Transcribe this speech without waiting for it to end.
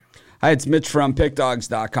Hi, it's Mitch from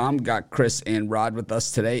PickDogs.com. Got Chris and Rod with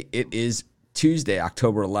us today. It is Tuesday,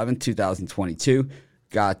 October 11th, 2022.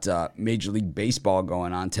 Got Major League Baseball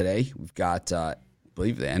going on today. We've got, I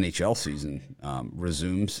believe, the NHL season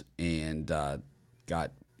resumes, and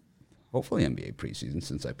got hopefully NBA preseason,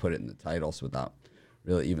 since I put it in the titles without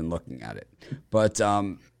really even looking at it. But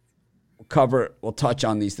we'll touch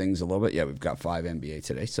on these things a little bit. Yeah, we've got 5 NBA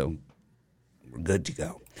today, so we're good to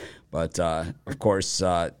go. But, of course,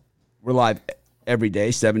 we're live every day,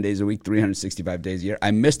 7 days a week, 365 days a year. I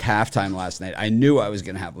missed halftime last night. I knew I was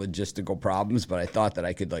going to have logistical problems, but I thought that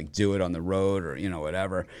I could do it on the road or,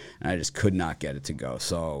 whatever, and I just could not get it to go.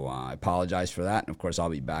 So I apologize for that. And, of course, I'll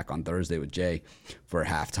be back on Thursday with Jay for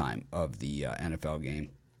halftime of the NFL game.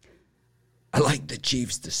 I like the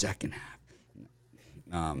Chiefs the second half.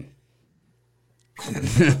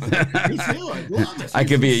 I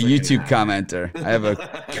could be a YouTube commenter. I have a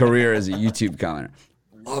career as a YouTube commenter.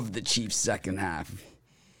 Love the Chiefs second half.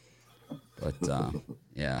 But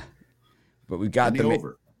yeah. But we got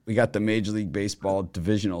the Major League Baseball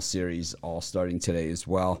divisional series all starting today as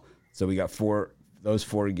well. So we got those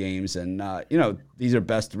four games, and these are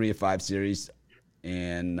best 3 of 5 series,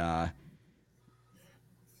 and well,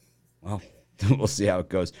 we'll see how it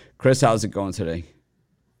goes. Chris, how's it going today?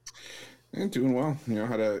 I'm doing well.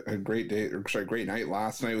 Had a great day, great night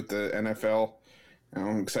last night with the NFL.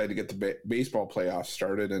 I'm excited to get the baseball playoffs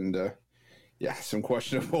started, and some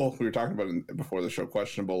questionable. We were talking about it before the show.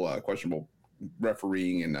 Questionable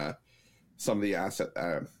refereeing and some of the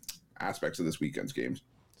aspects of this weekend's games.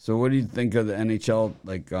 So, what do you think of the NHL?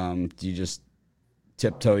 Do you just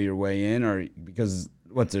tiptoe your way in, or because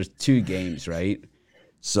there's 2 games, right?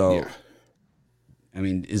 So, yeah. I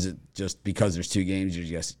mean, is it just because there's 2 games,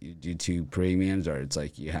 you do 2 premiums, or it's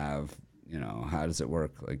you have, how does it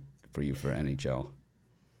work for you for NHL?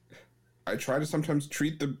 I try to sometimes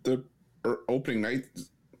treat the opening night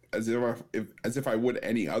as if I would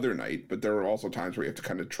any other night, but there are also times where you have to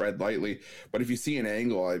kind of tread lightly. But if you see an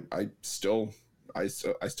angle, I still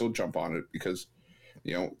jump on it, because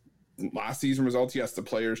last season results, yes, the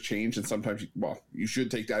players changed, and sometimes you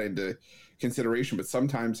should take that into consideration, but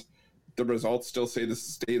sometimes the results still stay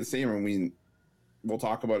the same. I mean, we'll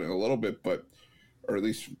talk about it in a little bit, or at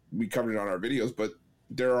least we covered it on our videos, but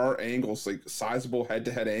there are angles, sizable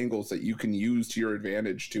head-to-head angles, that you can use to your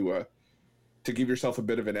advantage to give yourself a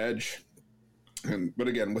bit of an edge. But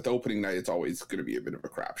again, with opening night, it's always going to be a bit of a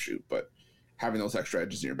crapshoot, but having those extra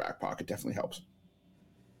edges in your back pocket definitely helps.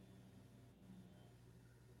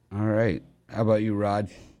 All right. How about you, Rod?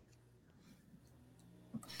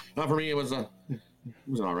 For me, it was an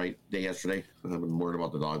all right day yesterday. I've been worried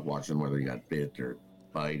about the dog, watching whether he got bit or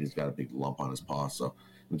bite. He's got a big lump on his paw, so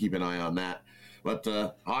I'm keeping an eye on that. But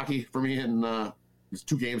hockey for me, and there's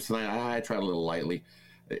 2 games tonight. I tried a little lightly.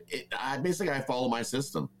 I follow my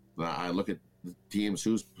system. I look at the teams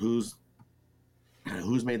who's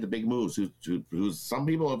made the big moves. Who's some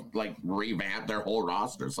people have revamped their whole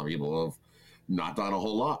roster. Some people have not done a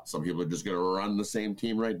whole lot. Some people are just going to run the same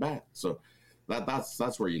team right back. So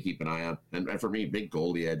that's where you keep an eye on. And for me, big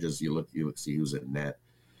goalie edges. You look, see who's in net,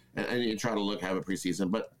 and you try to have a preseason.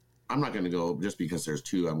 But I'm not going to go just because there's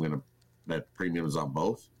 2. I'm going to bet premiums on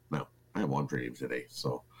both. No, I have 1 premium today.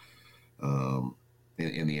 So in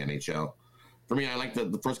the NHL, for me, I like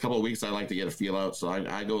the first couple of weeks. I like to get a feel out, so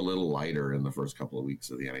I go a little lighter in the first couple of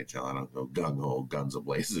weeks of the NHL. I don't go gung ho, guns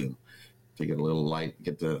a-blazing. Take it a little light,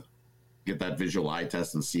 get that visual eye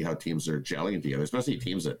test and see how teams are gelling together, especially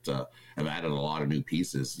teams that have added a lot of new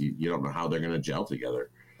pieces. You don't know how they're going to gel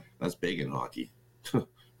together. That's big in hockey.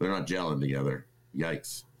 They're not gelling together.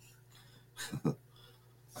 Yikes.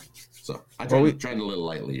 So I tried a little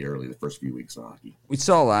lightly early the first few weeks of hockey. We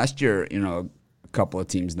saw last year, a couple of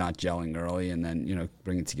teams not gelling early and then,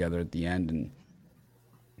 bring it together at the end. And,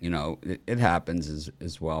 it happens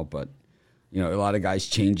as well. But, a lot of guys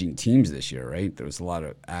changing teams this year, right? There was a lot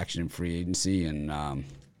of action in free agency. And, of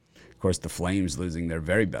course, the Flames losing their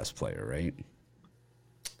very best player, right?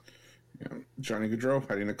 Yeah, Johnny Gaudreau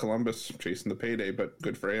heading to Columbus, chasing the payday, but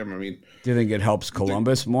good for him. I mean, do you think it helps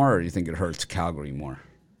Columbus more, or do you think it hurts Calgary more?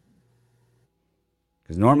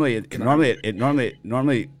 Because normally in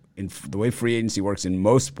the way free agency works in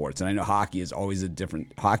most sports, and I know hockey is always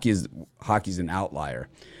hockey's an outlier,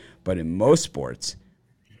 but in most sports,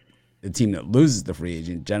 the team that loses the free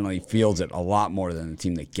agent generally feels it a lot more than the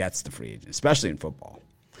team that gets the free agent, especially in football.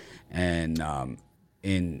 And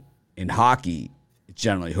in hockey, it's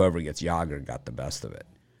generally whoever gets Yager got the best of it.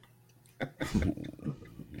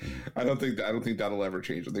 I don't think that'll ever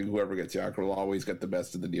change. I think whoever gets Yager will always get the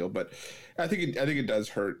best of the deal. But I think it does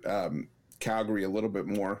hurt Calgary a little bit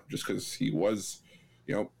more, just because he was,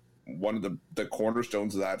 one of the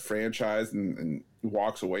cornerstones of that franchise, and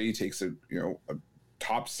walks away. He takes a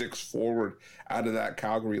top 6 forward out of that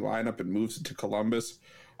Calgary lineup and moves it to Columbus.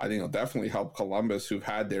 I think it'll definitely help Columbus, who've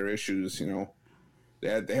had their issues.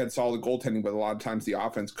 They had solid goaltending, but a lot of times the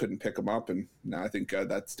offense couldn't pick them up, and I think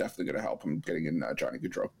that's definitely going to help him getting in Johnny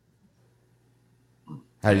Gaudreau.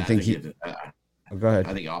 How do you think go ahead.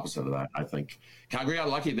 I think opposite of that. I think Calgary got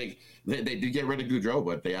lucky. They did get rid of Gaudreau,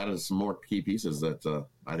 but they added some more key pieces that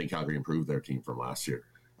I think Calgary improved their team from last year.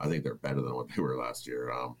 I think they're better than what they were last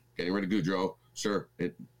year. Getting rid of Gaudreau, sure,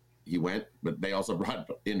 he went, but they also brought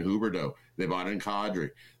in Huberdeau. They brought in Kadri.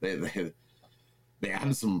 They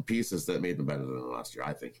added some pieces that made them better than last year,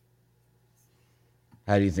 I think.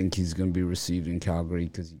 How do you think he's going to be received in Calgary?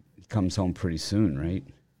 Because he comes home pretty soon, right?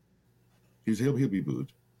 He'll be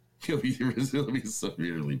booed. He'll be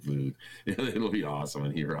severely booed. It'll be awesome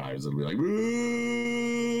when he arrives. It'll be like,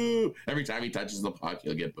 boo! Every time he touches the puck,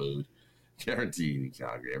 he'll get booed. Guaranteed in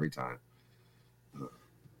Calgary every time.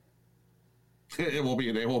 It won't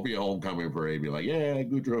be a homecoming parade. Be like, yeah,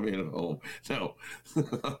 Gaudreau made it home. No.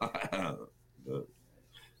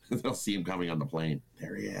 They'll see him coming on the plane.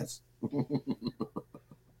 There he is.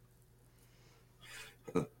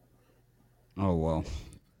 Oh, well,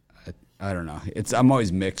 I don't know. I'm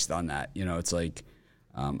always mixed on that. It's like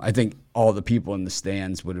I think all the people in the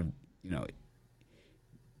stands would have,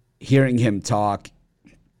 hearing him talk,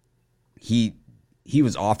 he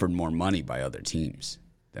was offered more money by other teams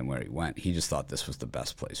than where he went. He just thought this was the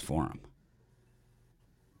best place for him.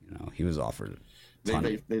 He was offered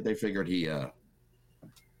They figured he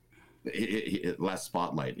less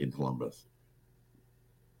spotlight in Columbus.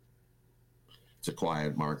 It's a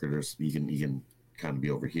quiet marketer. He can kind of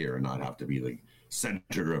be over here and not have to be the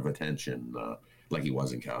center of attention like he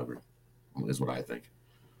was in Calgary, is what I think.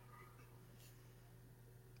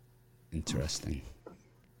 Interesting.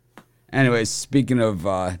 Anyways, speaking of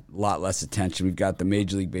a lot less attention, we've got the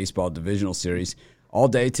Major League Baseball Divisional Series all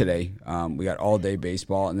day today. We got all day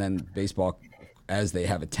baseball, and then baseball, as they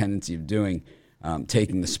have a tendency of doing,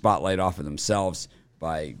 taking the spotlight off of themselves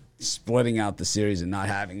by splitting out the series and not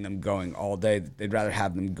having them going all day. They'd rather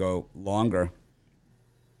have them go longer.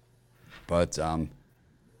 But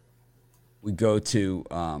we go to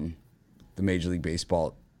the Major League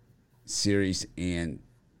Baseball series, and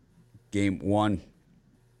game 1,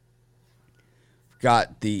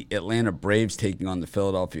 got the Atlanta Braves taking on the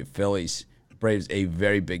Philadelphia Phillies. Braves a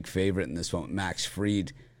very big favorite in this one. Max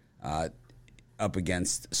Fried up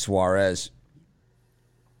against Suarez.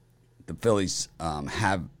 The Phillies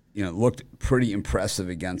have looked pretty impressive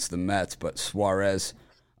against the Mets, but Suarez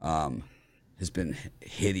has been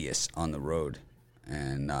hideous on the road,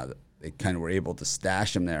 and they kind of were able to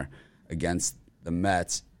stash him there against the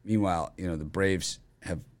Mets. Meanwhile, the Braves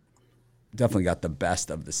have definitely got the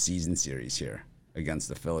best of the season series here against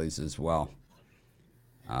the Phillies as well.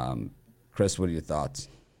 Chris, what are your thoughts?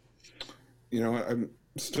 I'm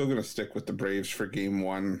still going to stick with the Braves for game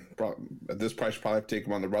 1. At this price, probably have to take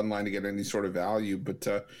them on the run line to get any sort of value. But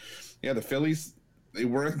the Phillies, they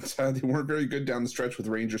weren't very good down the stretch with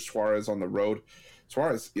Ranger Suarez on the road.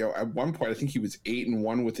 Suarez, at one point I think he was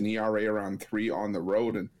 8-1 with an ERA around 3 on the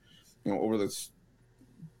road, and over this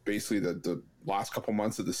basically the last couple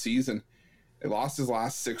months of the season, they lost his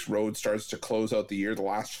last 6 road starts to close out the year. The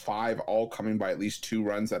last 5 all coming by at least 2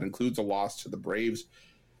 runs. That includes a loss to the Braves.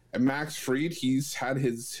 And Max Fried, he's had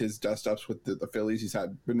his dust-ups with the Phillies. He's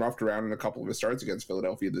been roughed around in a couple of his starts against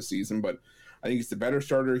Philadelphia this season, but I think he's the better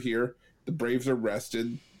starter here. The Braves are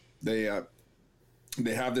rested. They have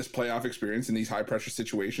this playoff experience in these high-pressure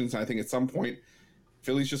situations, and I think at some point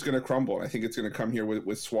Philly's just going to crumble. And I think it's going to come here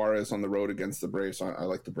with Suarez on the road against the Braves. So I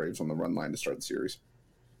like the Braves on the run line to start the series.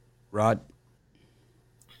 Rod?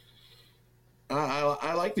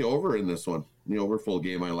 I like the over in this one. The over full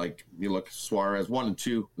game. I like. You look Suarez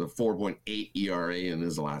 1-2, the 4.8 ERA in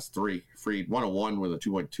his last 3. Fried 1-1 with a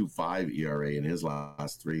 2.25 ERA in his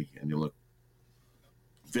last 3. And you look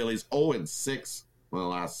Phillies 0-6 in the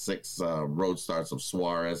last 6 road starts of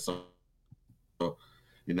Suarez. So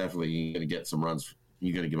you're definitely going to get some runs.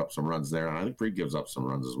 You're going to give up some runs there, and I think Fried gives up some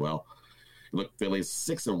runs as well. You look Phillies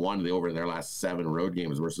 6-1 over in their last 7 road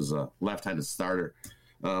games versus a left-handed starter.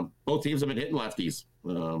 Both teams have been hitting lefties.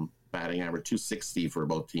 Batting average 260 for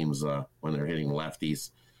both teams when they're hitting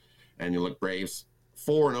lefties. And you look Braves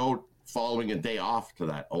 4-0 following a day off to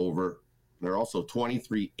that over. They're also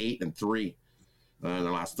 23-8-3 in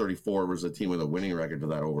their last 34 versus a team with a winning record to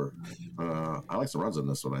that over. I like some runs in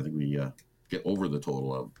this one. I think we get over the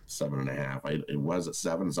total of 7.5. It was at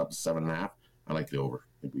 7. It's up to 7.5. I like the over.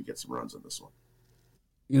 I think we get some runs in this one.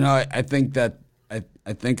 I think that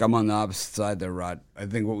I think I'm on the opposite side there, Rod. I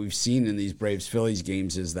think what we've seen in these Braves-Phillies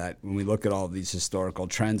games is that when we look at all of these historical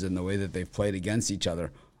trends and the way that they've played against each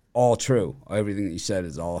other, all true. Everything that you said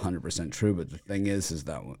is all 100% true. But the thing is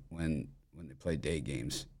that when they play day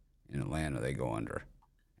games in Atlanta, they go under,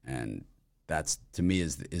 and that's to me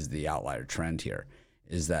is the outlier trend here.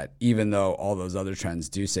 Is that even though all those other trends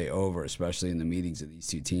do say over, especially in the meetings of these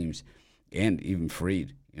two teams, and even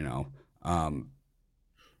Fried,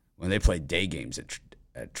 when they play day games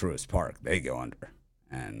at Truist Park, they go under.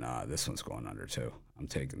 And this one's going under, too. I'm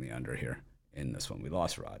taking the under here in this one. We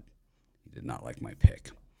lost Rod. He did not like my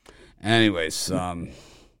pick. Anyways, we'll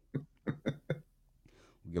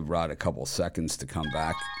give Rod a couple seconds to come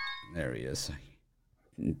back. There he is.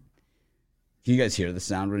 Can you guys hear the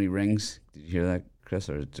sound when he rings? Did you hear that, Chris,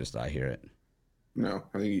 or just I hear it? No,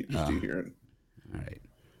 I think you just do hear it. All right.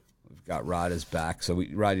 We've got Rod is back. So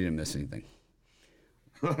Rod, you didn't miss anything.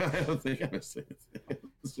 I don't think I missed anything.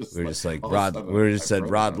 We were just like Rod. We were just said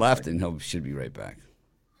Rod left, and he should be right back.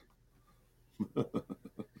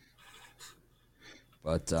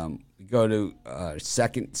 But we go to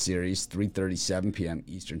second series, 3:37 p.m.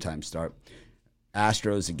 Eastern time start.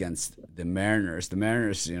 Astros against the Mariners. The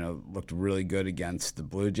Mariners, looked really good against the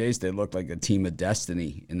Blue Jays. They looked like a team of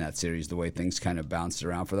destiny in that series, the way things kind of bounced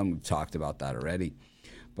around for them. We've talked about that already.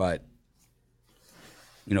 But,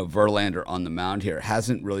 Verlander on the mound here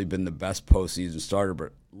hasn't really been the best postseason starter,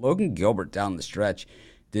 but Logan Gilbert down the stretch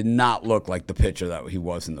did not look like the pitcher that he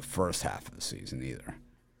was in the first half of the season either.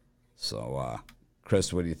 So,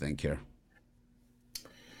 Chris, what do you think here?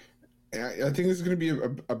 I think this is going to be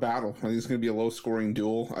a battle. I think it's going to be a low-scoring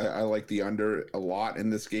duel. I like the under a lot in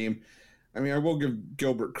this game. I mean, I will give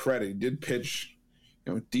Gilbert credit. He did pitch,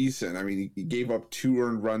 decent. I mean, he gave up 2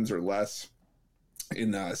 earned runs or less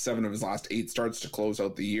in 7 of his last 8 starts to close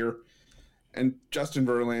out the year. And Justin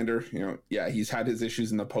Verlander, he's had his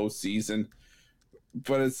issues in the postseason.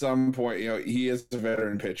 But at some point, he is a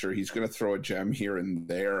veteran pitcher. He's going to throw a gem here and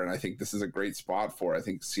there, and I think this is a great spot for it. I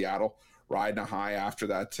think Seattle riding a high after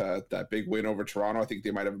that big win over Toronto. I think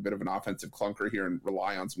they might have a bit of an offensive clunker here and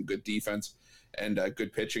rely on some good defense and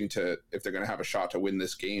good pitching if they're going to have a shot to win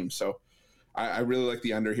this game. So I really like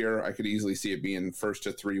the under here. I could easily see it being 1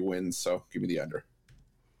 to 3 wins. So give me the under.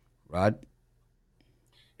 Rod?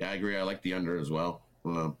 Yeah, I agree. I like the under as well.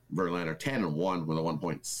 Verlander 10-1 with a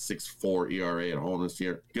 1.64 ERA at home this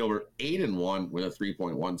year. Gilbert 8-1 with a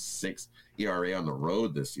 3.16 ERA on the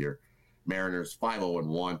road this year. Mariners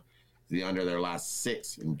 5-0-1. The under their last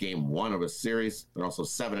 6 in game 1 of a series. They're also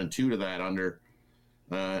 7-2 to that under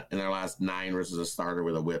in their last 9 versus a starter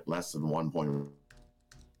with a whip less than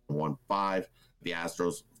 1.15. The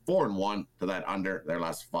Astros 4-1 to that under their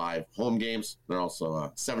last 5 home games. They're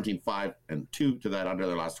also 17-5-2 to that under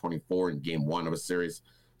their last 24 in game 1 of a series.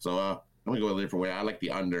 So I'm going to go a different way. I like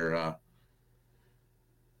the under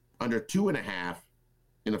 2.5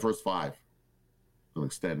 in the first 5.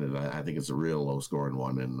 Extended. I think it's a real low-scoring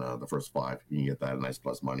one in the first 5. You can get that at nice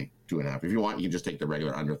plus money, 2.5. If you want, you can just take the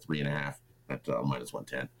regular under 3.5 at minus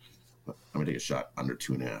 110. But I'm gonna take a shot under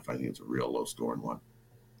 2.5. I think it's a real low-scoring one.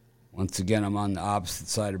 Once again, I'm on the opposite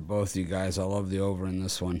side of both of you guys. I love the over in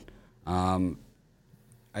this one. I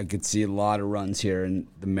could see a lot of runs here, and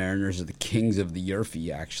the Mariners are the kings of the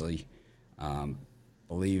Yerfie, actually.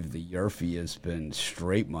 Believe the Yerfie has been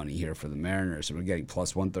straight money here for the Mariners. So we're getting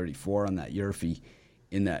plus 134 on that Yerfie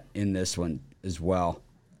in this one as well.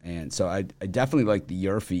 And so I definitely like the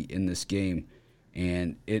Yerfie in this game.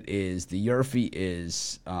 And the Yerfie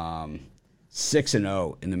is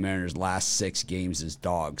 6-0 in the Mariners' last 6 games as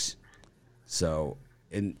dogs. So,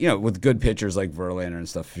 with good pitchers like Verlander and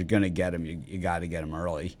stuff, if you're going to get them, you got to get them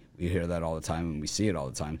early. We hear that all the time, and we see it all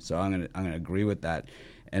the time. So I'm gonna agree with that.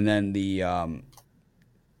 And then the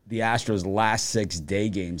Astros' last 6 day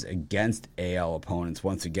games against AL opponents,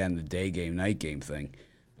 once again, the day game, night game thing,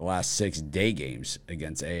 the last 6 day games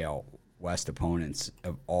against AL West opponents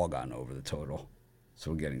have all gone over the total.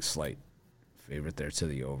 So we're getting slight favorite there to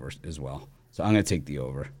the over as well. So I'm going to take the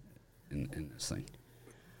over in this thing.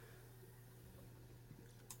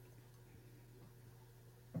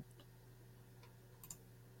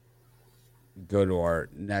 Go to our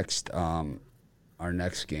next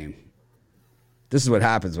game. This is what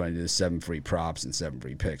happens when I do the 7 free props and 7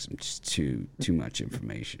 free picks. I'm just too much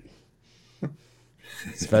information.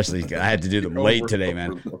 Especially I had to do them late today,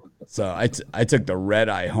 man. So I took the red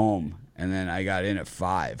eye home, and then I got in at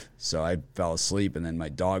 5. So I fell asleep, and then my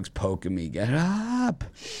dog's poking me. Get up.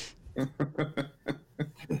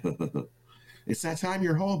 It's that time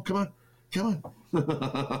you're home. Come on.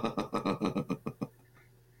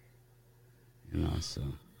 So.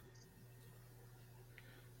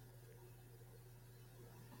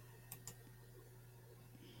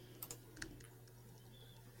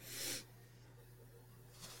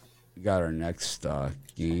 we got our next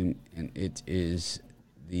game, and it is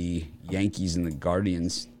the Yankees and the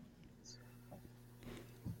Guardians.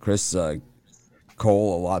 Chris,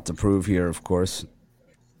 Cole, a lot to prove here, of course.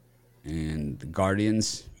 And the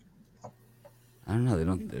Guardians, I don't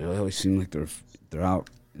know. They always seem like they're out,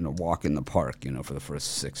 walk in the park, for the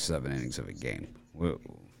first 6-7 innings of a game.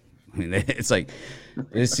 I mean, it's like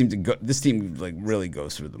this team like really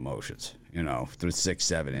goes through the motions, through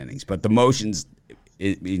 6-7 innings. But the motions,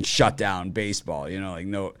 being shut down baseball,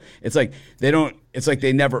 it's like they don't. It's like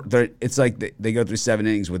they never. It's like they go through 7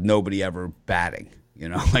 innings with nobody ever batting.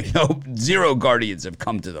 Zero Guardians have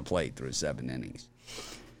come to the plate through 7 innings.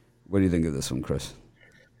 What do you think of this one, Chris?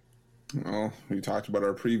 Well, we talked about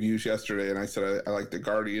our previews yesterday, and I said I like the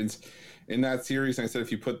Guardians in that series. And I said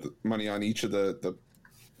if you put the money on each of the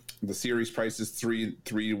series prices 3-2,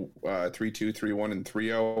 3-1, and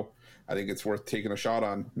 3-0, I think it's worth taking a shot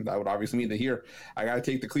on. That would obviously mean that here I got to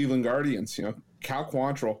take the Cleveland Guardians. Cal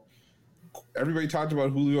Quantrill. Everybody talked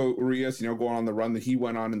about Julio Urias, going on the run that he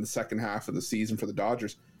went on in the second half of the season for the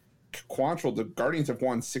Dodgers. Quantrill, the Guardians have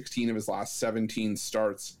won 16 of his last 17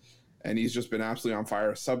 starts, and he's just been absolutely on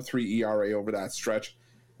fire. Sub-3 ERA over that stretch.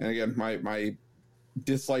 And again, my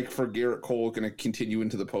dislike for Garrett Cole is going to continue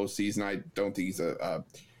into the postseason. I don't think he's a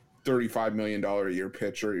 $35 million a year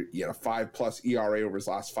pitcher. He had a 5+ ERA over his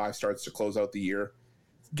last 5 starts to close out the year.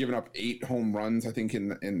 Given up 8 home runs, I think,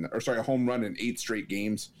 a home run in 8 straight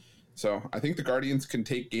games. So I think the Guardians can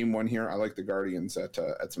take game 1 here. I like the Guardians at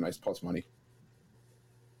some nice plus money.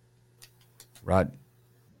 Rod?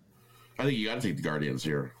 I think you got to take the Guardians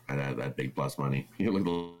here at that big plus money. Look at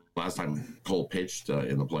the last time Cole pitched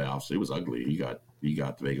in the playoffs. It was ugly. He got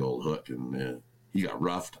the big old hook, and he got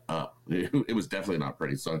roughed up. It was definitely not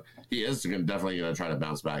pretty. So he is definitely going to try to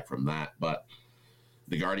bounce back from that. But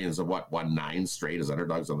the Guardians have won 9 straight as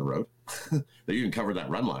underdogs on the road. They even covered that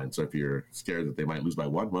run line. So if you're scared that they might lose by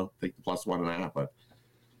 1, well, take the plus 1.5. But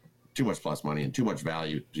too much plus money and too much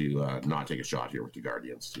value to not take a shot here with the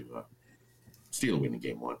Guardians to steal a win in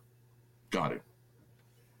game 1. Got it.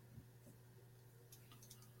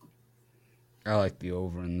 I like the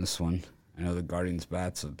over in this one. I know the Guardians'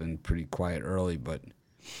 bats have been pretty quiet early, but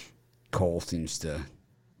Cole seems to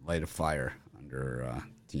light a fire under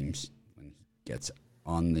teams when he gets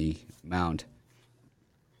on the mound.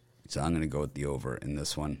 So I'm going to go with the over in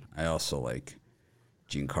this one. I also like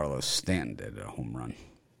Giancarlo Stanton at a home run.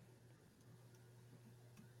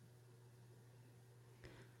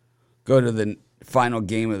 Go to the final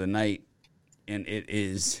game of the night, and it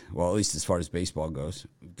is, well, at least as far as baseball goes,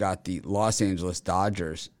 we've got the Los Angeles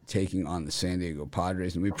Dodgers taking on the San Diego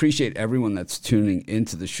Padres. And we appreciate everyone that's tuning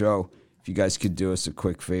into the show. If you guys could do us a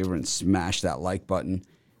quick favor and smash that like button.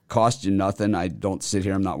 Cost you nothing. I don't sit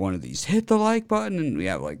here. I'm not one of these hit the like button. And we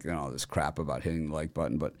have all this crap about hitting the like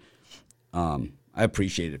button. But I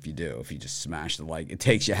appreciate it if you do. If you just smash the like. It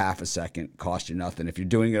takes you half a second. Cost you nothing. If you're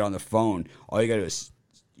doing it on the phone, all you got to do is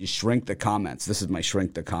you shrink the comments. This is my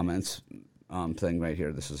shrink the comments thing right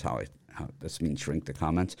here. This is how this means shrink the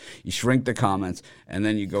comments. You shrink the comments, and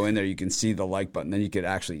then you go in there. You can see the like button. Then you could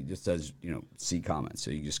actually, it just says, see comments.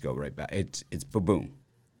 So you just go right back. It's ba-boom,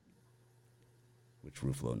 which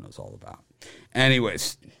Ruffalo knows all about.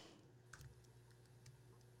 Anyways.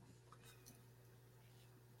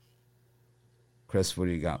 Chris, what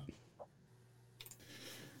do you got?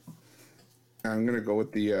 I'm going to go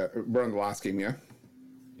with we're on the last game, yeah?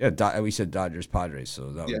 Yeah, we said Dodgers Padres,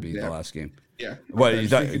 so that would be the last game. Yeah. What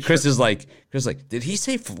Chris is like, did he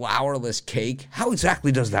say flourless cake? How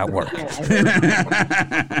exactly does that work? I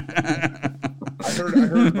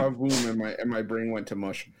heard about boom and my brain went to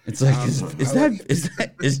mush. It's like is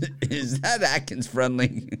that Atkins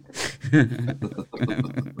friendly?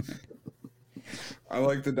 I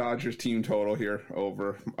like the Dodgers team total here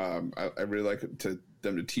over. I really like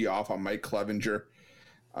them to tee off on Mike Clevinger.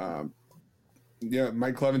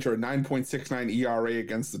 Mike Clevinger, a 9.69 ERA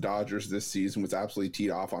against the Dodgers this season, was absolutely teed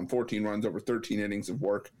off on 14 runs over 13 innings of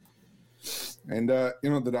work. And,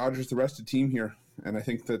 the Dodgers, the rest of the team here. And I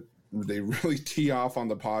think that they really tee off on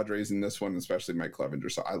the Padres in this one, especially Mike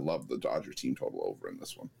Clevinger. So I love the Dodgers team total over in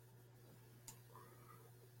this one.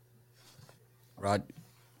 Rod?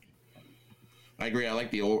 I agree. I like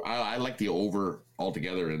the over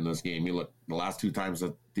altogether in this game. You look, the last 2 times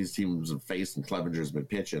that these teams have faced and Clevenger's been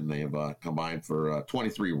pitching, they have combined for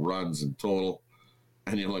 23 runs in total.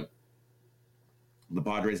 And you look, the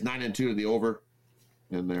Padres 9-2 to the over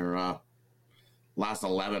in their last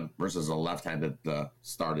 11 versus a left-handed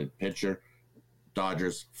started pitcher.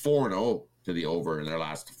 Dodgers 4-0 to the over in their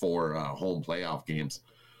last 4 home playoff games.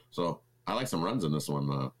 So I like some runs in this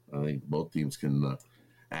one. I think both teams can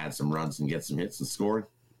add some runs and get some hits and score.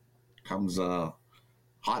 comes hot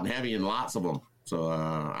and heavy and lots of them. So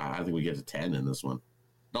I think we get to 10 in this one.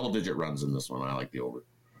 Double-digit runs in this one. I like the over.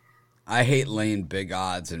 I hate laying big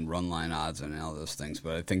odds and run line odds and all those things,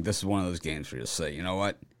 but I think this is one of those games where you say, you know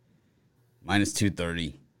what? Minus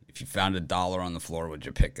 230. If you found $1 on the floor, would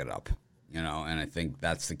you pick it up? You know, and I think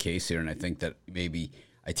that's the case here. And I think that maybe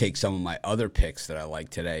I take some of my other picks that I like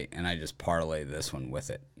today and I just parlay this one with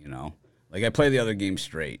it, you know? Like I play the other game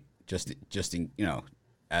straight, just in, you know,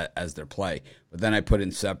 as their play. But then I put in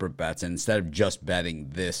separate bets, and instead of just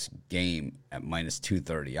betting this game at minus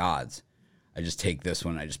 230 odds, I just take this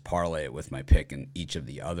one, I just parlay it with my pick in each of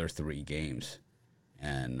the other 3 games.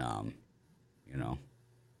 And, you know,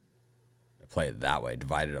 I play it that way,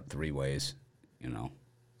 divide it up 3 ways, you know,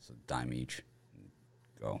 so dime each.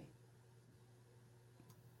 Go.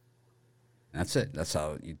 And that's it. That's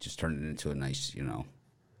how you just turn it into a nice, you know,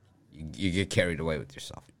 you get carried away with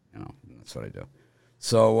yourself, you know, and that's what I do.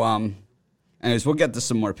 So, anyways, we'll get to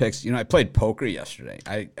some more picks. You know, I played poker yesterday.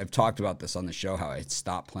 I've talked about this on the show, how I had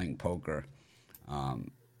stopped playing poker.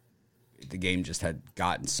 The game just had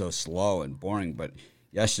gotten so slow and boring. But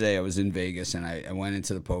yesterday I was in Vegas, and I went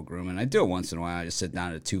into the poker room, and I do it once in a while. I just sit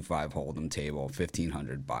down at a 2-5 hold'em table,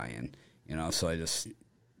 1,500 buy-in. You know, so I just,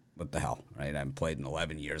 what the hell, right? I haven't played in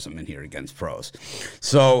 11 years. I'm in here against pros.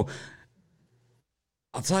 So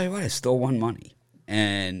I'll tell you what, I still won money.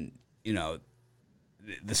 And, you know,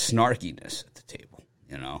 the snarkiness at the table,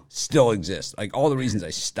 you know, still exists. Like all the reasons I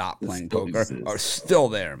stopped playing poker are still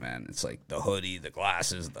there, man. It's like the hoodie, the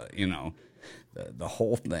glasses, the, you know, the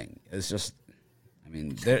whole thing. It's just, I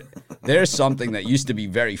mean, there's something that used to be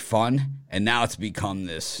very fun, and now it's become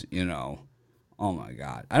this, you know, oh my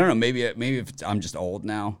God. I don't know. Maybe if I'm just old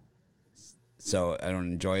now, so I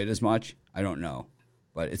don't enjoy it as much. I don't know,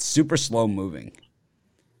 but it's super slow moving,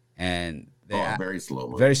 and very slow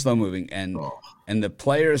moving, and the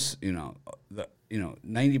players, you know,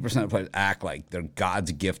 90% of the players act like they're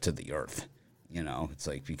God's gift to the earth. You know, it's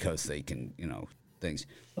like because they can, you know, things.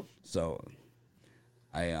 So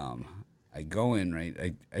I go in,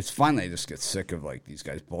 right. It's finally I just get sick of like these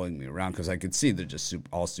guys bullying me around, because I could see they're just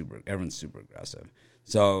everyone's super aggressive.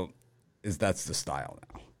 So that's the style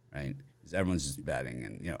now, right? Everyone's just betting,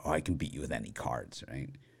 and you know, I can beat you with any cards, right?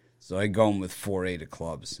 So I go in with 4-8 of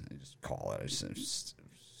clubs. I just call it. I just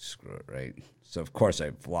screw it, right? So, of course,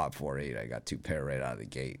 I flop 4-8. I got 2 pair right out of the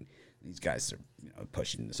gate. These guys are, you know,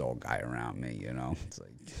 pushing this old guy around me, you know? It's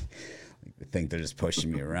like they think they're just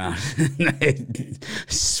pushing me around. I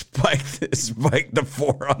spiked the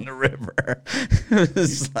 4 on the river. It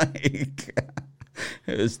was like,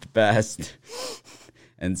 it was the best.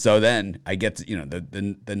 And so then I get to, you know,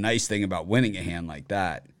 the nice thing about winning a hand like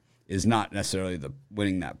that is not necessarily the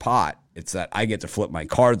winning that pot. It's that I get to flip my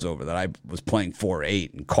cards over, that I was playing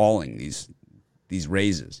 4-8 and calling these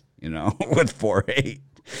raises, you know, with 4-8,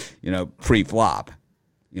 you know, pre-flop,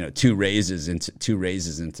 you know, 2 raises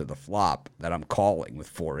into the flop that I'm calling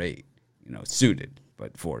with 4-8, you know, suited,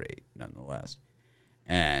 but 4-8 nonetheless.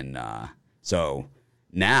 And so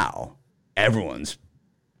now everyone's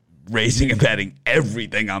raising and betting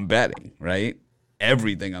everything I'm betting, right?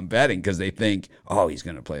 Everything I'm betting, because they think, oh, he's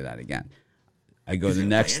going to play that again. I go the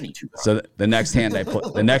next hand I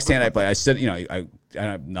play. I said, you know, I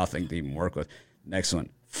have nothing to even work with. Next one,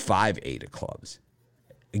 5-8 of clubs.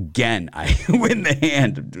 Again, I win the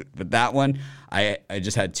hand, but that one I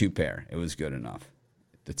just had 2 pair. It was good enough.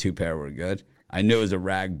 The 2 pair were good. I knew it was a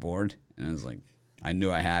rag board, and I was like, I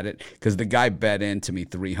knew I had it, because the guy bet into me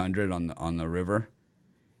 300 on the river.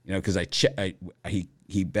 You know, because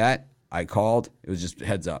he bet. I called. It was just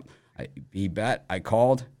heads up. He bet. I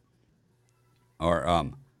called. Or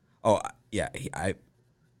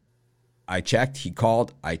I checked. He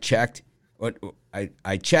called. I checked.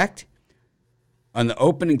 I checked. On the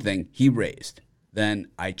opening thing, he raised. Then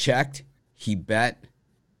I checked. He bet.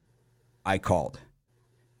 I called.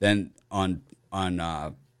 Then on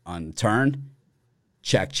turn,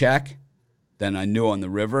 check. Then I knew on the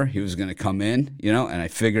river he was going to come in, you know, and I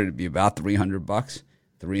figured it'd be about $300.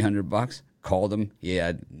 $300. Called him. He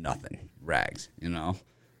had nothing. Rags, you know.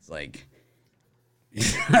 It's like,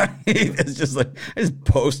 it's just like I just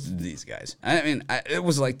posted these guys. I mean, it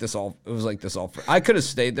was like this all. I could have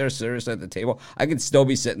stayed there serious at the table. I could still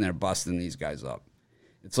be sitting there busting these guys up.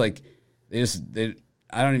 It's like I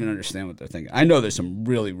don't even understand what they're thinking. I know there's some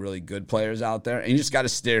really, really good players out there, and you just got to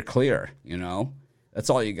steer clear, you know. That's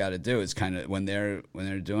all you got to do is kind of when they're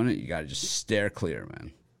doing it, you got to just steer clear,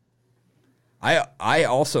 man. I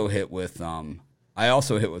also hit with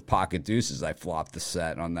pocket deuces. I flopped the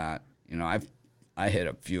set on that. You know, I hit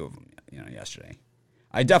a few of them, you know, yesterday.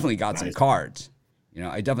 I definitely got some cards,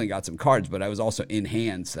 I definitely got some cards, but I was also in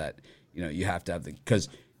hands that, you have to have because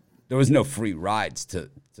there was no free rides to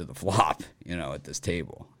the flop, at this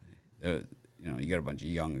table. You get a bunch of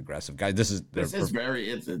young, aggressive guys.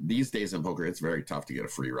 These days in poker, it's very tough to get a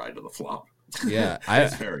free ride to the flop. Yeah.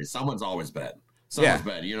 Someone's always betting. Someone's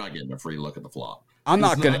betting. You're not getting a free look at the flop. I'm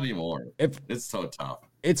not going to anymore. It's so tough.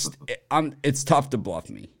 It's tough to bluff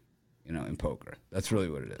me, in poker. That's really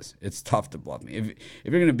what it is. It's tough to bluff me. If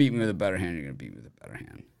you're going to beat me with a better hand, you're going to beat me with a better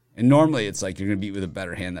hand. And normally it's like you're going to beat with a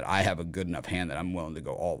better hand that I have a good enough hand that I'm willing to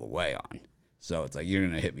go all the way on. So it's like you're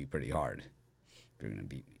going to hit me pretty hard if you're going to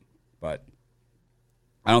beat me. But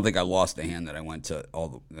I don't think I lost the hand that I went to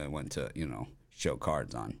show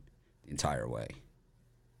cards on the entire way.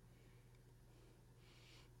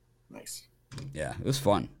 Nice. Yeah, it was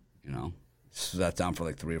fun, Sat down for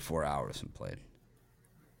like 3 or 4 hours and played.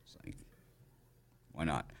 It's like, why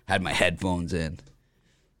not? Had my headphones in.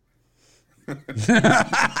 The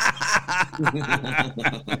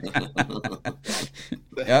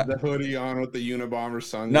hoodie on with the Unabomber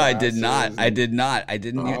sunglasses. No, I did not. I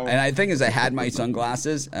didn't. And the thing is, I had my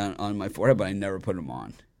sunglasses on my forehead, but I never put them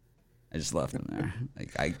on. I just left them there.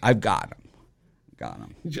 Like I've got them. Got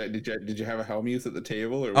them. Did you have a Helmuth at the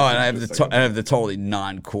table? Or and I have I have the totally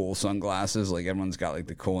non-cool sunglasses. Like everyone's got like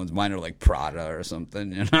the cool ones. Mine are like Prada or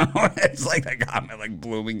something. It's like I got my like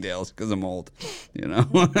Bloomingdale's because I'm old.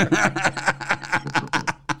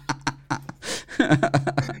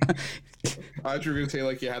 I thought you were gonna say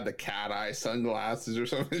like you had the cat eye sunglasses or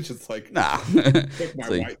something. It's just like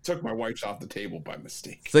took my wife's off the table by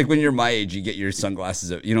mistake. It's like when you're my age, you get your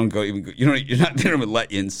sunglasses. You don't go even. You're not. They don't even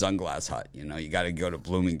let you in Sunglass Hut. You got to go to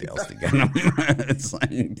Bloomingdale's to get them. It's like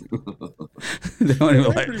they don't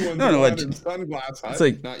even let. Everyone's allowed in Sunglass Hut. It's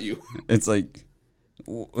like not you. It's like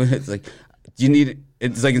do you need it?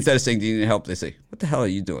 It's like instead of saying do you need help, they say what the hell are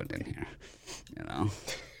you doing in here?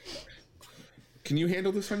 Can you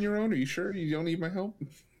handle this on your own? Are you sure you don't need my help?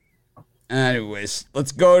 Anyways,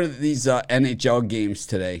 let's go to these NHL games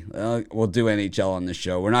today. We'll do NHL on the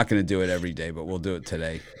show. We're not going to do it every day, but we'll do it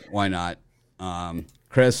today. Why not?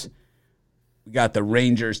 Chris, we got the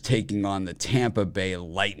Rangers taking on the Tampa Bay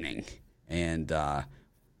Lightning, and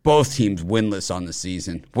both teams winless on the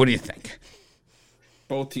season. What do you think?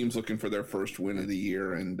 Both teams looking for their first win of the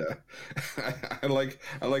year, and I like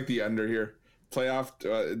the under here.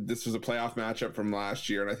 This was a playoff matchup from last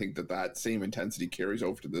year, and I think that same intensity carries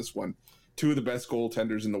over to this one. Two of the best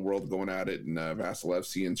goaltenders in the world going at it, in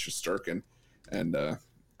Vasilevsky and Shesterkin, and I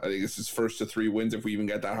think this is first to 3 wins. If we even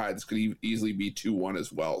get that high, this could easily be 2-1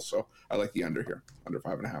 as well. So I like the under here, under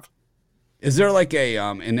 5.5. Is there like a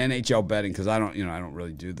in NHL betting? Because I don't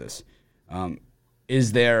really do this.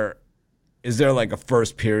 Is there like a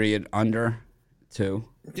first period under too?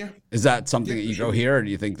 Yeah. Is that something that you go here, or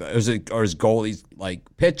do you think that, or is goalies like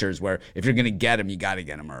pitchers where if you're going to get them, you got to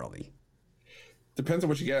get them early? Depends on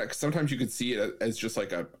what you get. Because sometimes you could see it as just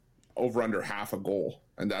like a over under half a goal,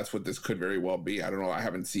 and that's what this could very well be. I don't know. I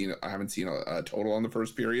haven't seen a total on the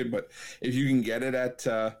first period, but if you can get it at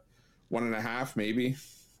 1.5, maybe.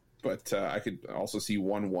 But I could also see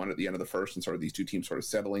 1-1 at the end of the first, and sort of these two teams sort of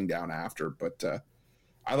settling down after. But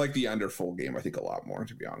I like the under full game, I think, a lot more,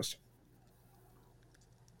 to be honest.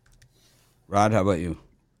 Rod, how about you?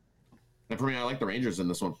 And for me, I like the Rangers in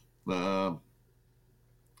this one.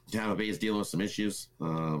 Tampa Bay is dealing with some issues.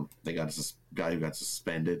 They got a guy who got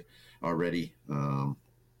suspended already, and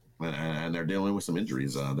they're dealing with some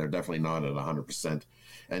injuries. They're definitely not at 100%.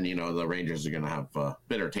 And, the Rangers are going to have a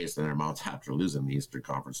bitter taste in their mouths after losing the Eastern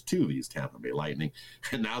Conference to these Tampa Bay Lightning.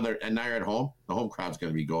 And now they're at home. The home crowd's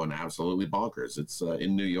going to be going absolutely bonkers. It's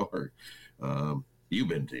in New York. You've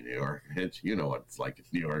been to New York. You know what it's like in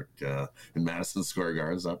New York, in Madison Square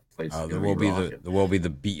Gardens. That place is there will be the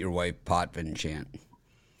beat your wife Potvin chant.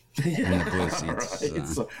 Yeah, in the blue seats. Right.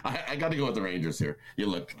 So I got to go with the Rangers here. You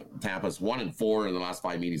look, Tampa's 1-4 in the last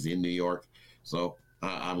 5 meetings in New York. So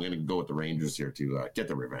I'm going to go with the Rangers here to get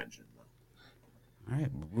the revenge. All right,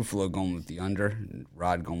 Ruffalo going with the under, and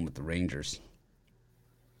Rod going with the Rangers.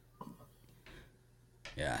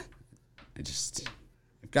 Yeah,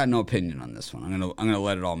 I've got no opinion on this one. I'm gonna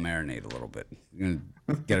let it all marinate a little bit. I'm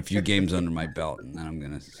gonna get a few games under my belt, and then I'm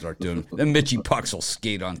gonna start doing. Then Mitchie Pucks will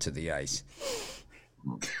skate onto the ice.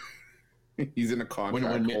 He's in a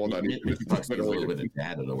contract. Mitchie Pucks gets a little bit of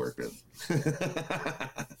data to work with.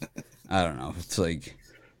 I don't know. It's like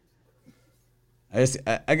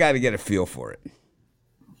I got to get a feel for it.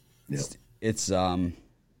 Yep. It's my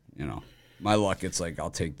luck. It's like I'll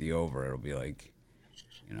take the over. It'll be like,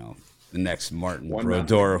 the next Martin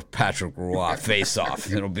Brodeur, Patrick Roy face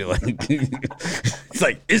off. It'll be like, it's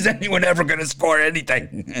like, is anyone ever going to score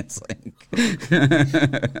anything? It's like,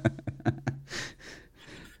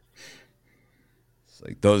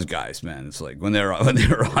 Like those guys, man. It's like when they were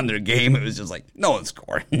on their game, it was just like no one's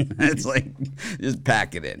scoring. It's like just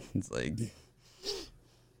pack it in. It's like,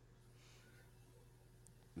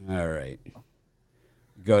 all right,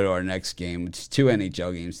 go to our next game, which is 2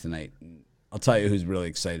 NHL games tonight. I'll tell you who's really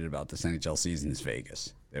excited about this NHL season is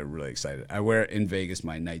Vegas. They're really excited. I wear in Vegas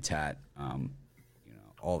my Knights hat,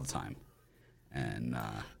 all the time, and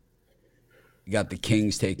you got the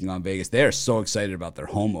Kings taking on Vegas. They are so excited about their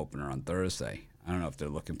home opener on Thursday. I don't know if they're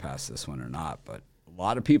looking past this one or not, but a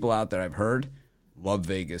lot of people out there I've heard love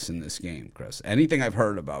Vegas in this game, Chris. Anything I've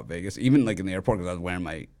heard about Vegas, even like in the airport, because I was wearing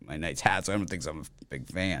my Knights hat, so everyone thinks I'm a big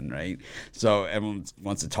fan, right? So everyone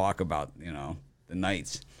wants to talk about, the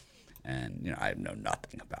Knights. And, I know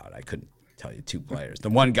nothing about it. I couldn't tell you 2 players. The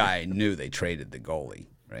one guy I knew, they traded the goalie,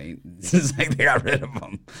 right? It's like they got rid of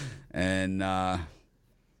him. And I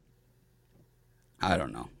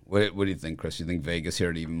don't know. What do you think, Chris? You think Vegas here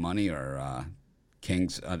at even money or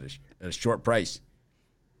Kings at a short price?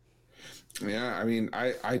 Yeah, I mean,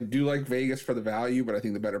 I do like Vegas for the value, but I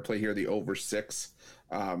think the better play here, the over 6.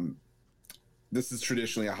 This is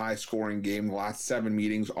traditionally a high-scoring game. The last 7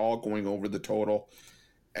 meetings, all going over the total.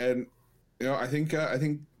 And, I think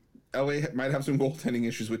LA might have some goaltending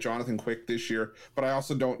issues with Jonathan Quick this year, but I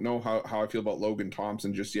also don't know how I feel about Logan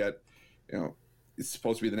Thompson just yet. It's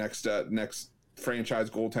supposed to be the next franchise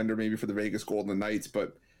goaltender maybe for the Vegas Golden Knights,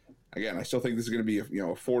 but again, I still think this is going to be a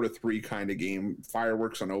 4-3 kind of game.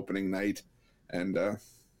 Fireworks on opening night, and I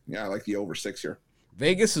like the over 6 here.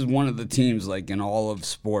 Vegas is one of the teams, like in all of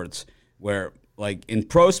sports, where like in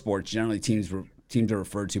pro sports, generally teams are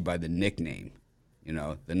referred to by the nickname.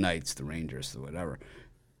 The Knights, the Rangers, the whatever.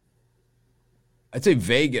 I'd say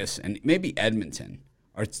Vegas and maybe Edmonton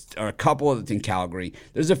are a couple of in Calgary.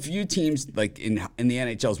 There's a few teams like in the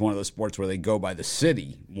NHL is one of those sports where they go by the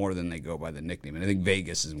city more than they go by the nickname. And I think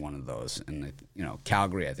Vegas is one of those, and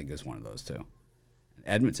Calgary I think is one of those too.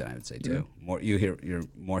 Edmonton I would say too. Yeah. You're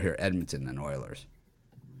more here Edmonton than Oilers.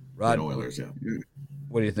 Rod, Oilers, yeah.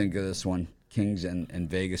 What do you think of this one, Kings and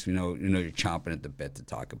Vegas? We know you're chomping at the bit to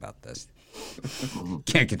talk about this.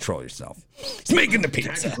 Can't control yourself. He's making the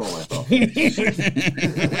pizza. Can't control myself.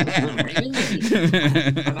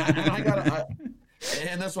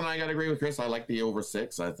 And this one I got to agree with Chris. I like the over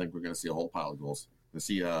 6. I think we're going to see a whole pile of goals. We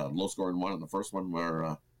see a low-scoring one in the first one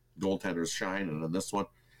where goaltenders shine, and in this one,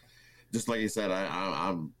 just like you said,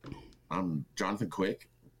 I'm Jonathan Quick.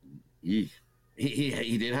 He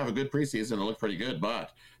did have a good preseason. It looked pretty good,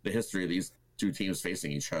 but the history of these 2 teams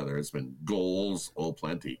facing each other, it's been goals,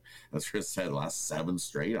 plenty. As Chris said, last 7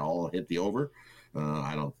 straight, all hit the over.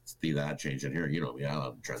 I don't see that changing here. I'm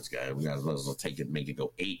a Trent's guy. We got to take it, make it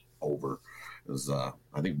go 8 over. Because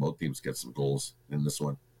I think both teams get some goals in this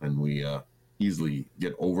one, and we easily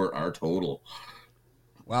get over our total.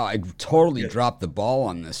 Wow, I totally dropped the ball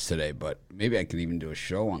on this today, but maybe I could even do a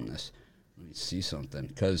show on this. Let me see something,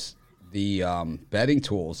 because the betting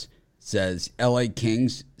tools says LA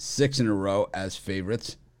Kings 6 in a row as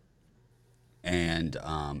favorites, and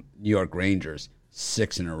New York Rangers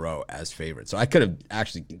 6 in a row as favorites. So I could have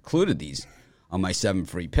actually included these on my 7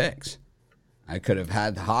 free picks. I could have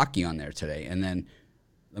had hockey on there today, and then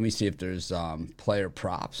let me see if there's player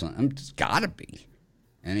props on. There's got to be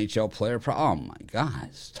NHL player props. Oh my God,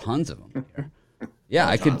 there's tons of them here. Yeah,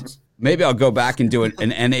 I could. Maybe I'll go back and do an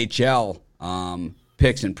NHL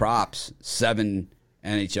picks and props. 7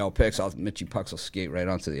 NHL picks. Mitchie Pucks will skate right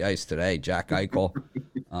onto the ice today. Jack Eichel.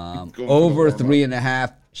 Over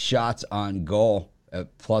 3.5 shots on goal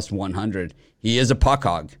at plus 100. He is a puck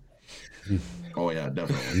hog. Oh yeah,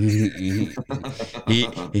 definitely.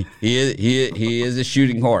 he is a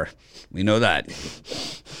shooting whore. We know that.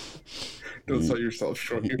 Don't sell yourself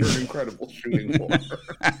short. You're an incredible shooting whore.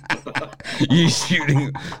 You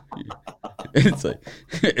shooting.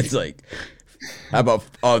 It's like. How about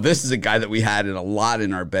this is a guy that we had in a lot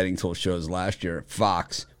in our betting tool shows last year,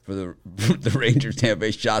 Fox, for the Rangers Tampa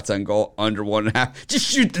Bay shots on goal under 1.5. Just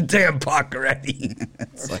shoot the damn puck already.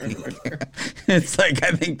 It's like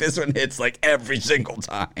I think this one hits like every single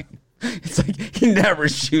time. It's like he never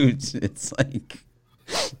shoots. It's like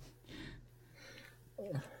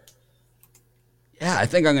yeah, I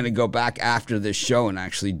think I'm gonna go back after this show and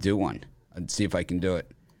actually do one and see if I can do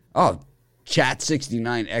it. Oh,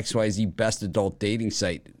 Chat69 XYZ best adult dating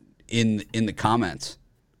site in the comments.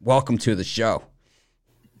 Welcome to the show.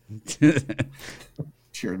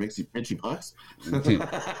 Sure, it makes you Mitchie Pucks.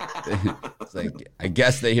 It's like I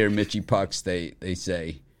guess they hear Mitchie Pucks. They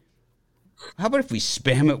say, "How about if we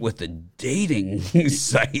spam it with a dating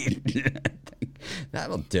site?"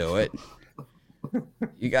 That'll do it.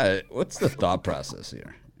 You got it. What's the thought process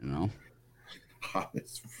here? You know, I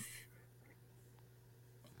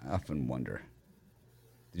often wonder.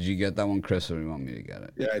 Did you get that one, Chris, or do you want me to get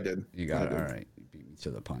it? Yeah, I did. You got it. All right. You beat me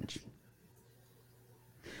to the punch.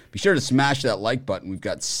 Be sure to smash that like button. We've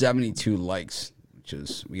got 72 likes,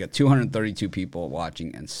 we got 232 people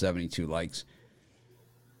watching and 72 likes.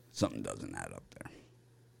 Something doesn't add up there.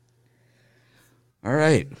 All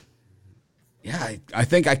right. Yeah, I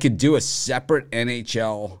think I could do a separate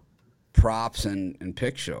NHL props and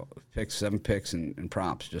pick show. Pick 7 picks and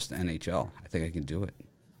props, just NHL. I think I can do it.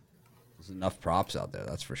 There's enough props out there,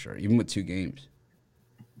 that's for sure, even with 2 games.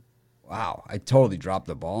 Wow, I totally dropped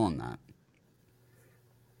the ball on that.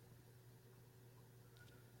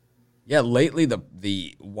 Yeah, lately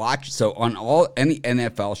the watch, so on any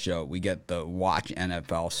NFL show, we get the watch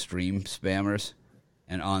NFL stream spammers,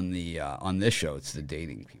 and on this show, it's the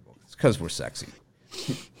dating people. It's because we're sexy.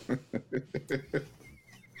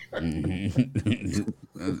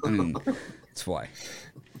 That's why.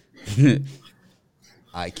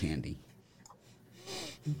 Eye candy.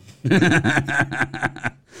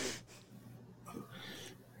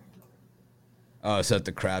 I was at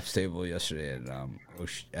the craps table yesterday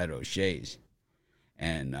at O'Shea's,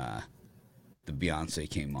 and the Beyonce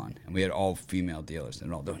came on, and we had all female dealers, and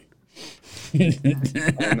they're all doing.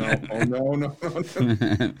 Oh no!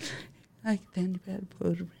 Like then bad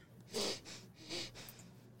put.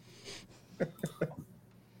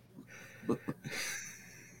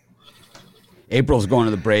 April's going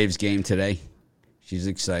to the Braves game today. She's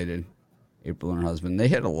excited. April and her husband. They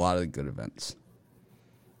had a lot of good events.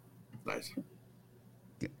 Nice.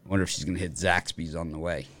 Wonder if she's going to hit Zaxby's on the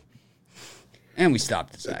way. And we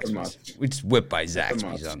stopped at Zaxby's. We just whipped by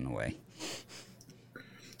Zaxby's on the way.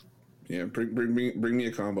 Yeah, bring me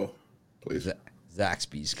a combo, please.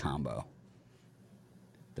 Zaxby's combo.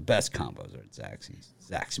 The best combos are at Zaxby's.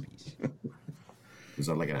 Is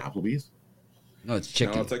that like an Applebee's? No, it's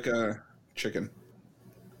chicken. No, it's like a chicken.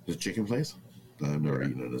 Is it chicken place? I've never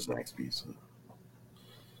eaten at a Zaxby's.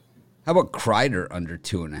 How about Kreider under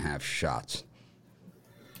 2.5 shots?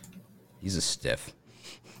 He's a stiff.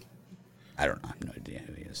 I don't know. I have no idea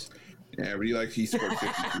who he is. Yeah, but he scored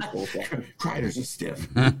 52 goals. Kreider's a stiff.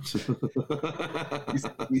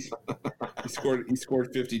 he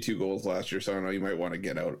scored 52 goals last year, so I don't know. You might want to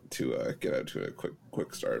get out to a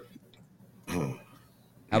quick start. How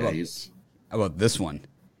about this one?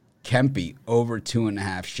 Kempe over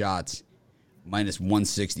 2.5 shots.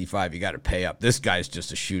 -165. You got to pay up. This guy's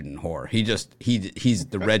just a shooting whore. He's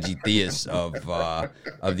the Reggie Theus of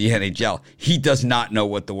the NHL. He does not know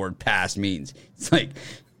what the word pass means. It's like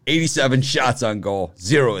 87 shots on goal,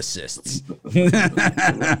 0 assists.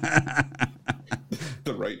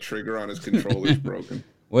 The right trigger on his controller's broken.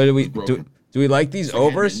 What do we do? Do we like these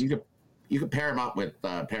overs? You could pair him up with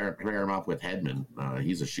Hedman.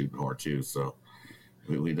 He's a shooting whore too, so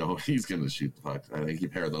we know he's going to shoot the puck. I think you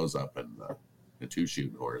pair those up and the 2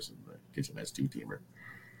 shooting whores and get you a nice 2-teamer.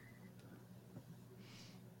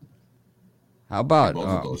 How about both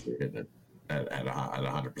of those are hitting it at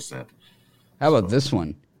 100%? How about this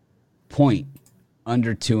one? Point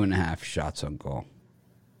under 2.5 shots on goal.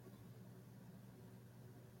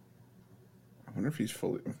 I wonder if he's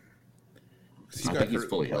fully. I think he's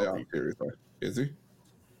fully healthy. Is he?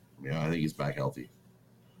 Yeah, I think he's back healthy.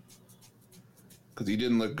 Because he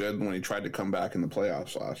didn't look good when he tried to come back in the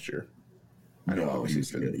playoffs last year. I know No, he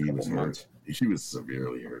was hurt. He was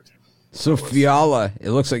severely hurt. So Fiala,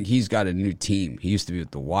 it looks like he's got a new team. He used to be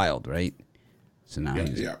with the Wild, right? So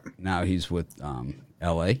now he's with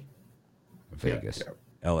L.A. or Vegas. Yeah.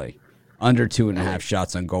 L.A. Under 2.5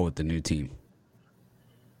 shots on goal with the new team.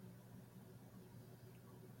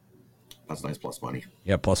 That's nice plus money.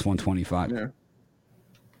 Yeah, plus 125. Yeah.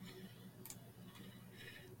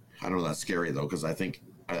 I don't know. That's scary though, because I think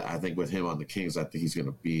with him on the Kings, I think he's going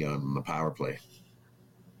to be on the power play.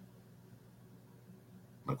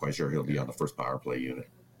 Not quite sure he'll be on the first power play unit,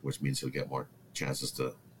 which means he'll get more chances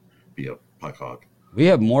to be a puck hog. We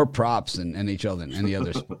have more props in NHL than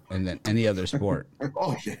any other sport.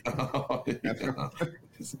 Oh yeah,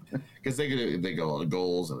 because they go on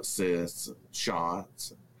goals and assists, and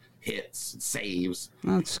shots, and hits, and saves.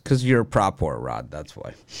 That's because you're a prop whore, Rod. That's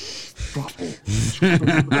why.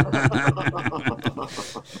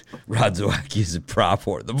 Rod Zawacki is a prop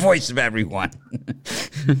whore, the voice of everyone.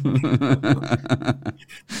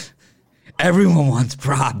 Everyone wants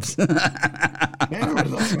props.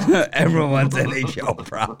 Everyone wants NHL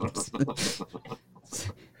props.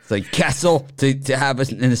 It's like Kessel to have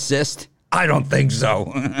an assist. I don't think so.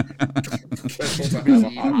 Kessel to have a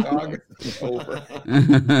hot dog. Over.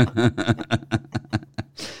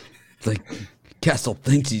 It's like Kessel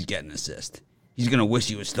thinks he's getting an assist. He's going to wish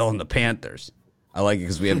he was still in the Panthers. I like it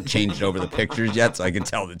because we haven't changed over the pictures yet, so I can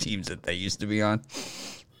tell the teams that they used to be on.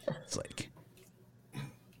 It's like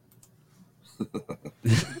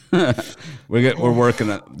we're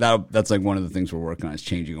working on that. That's like one of the things we're working on is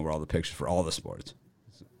changing over all the pictures for all the sports.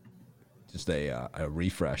 Just a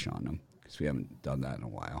refresh on them because we haven't done that in a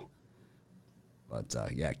while. But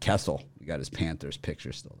yeah, Kessel, we got his Panthers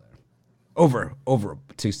picture still there. Over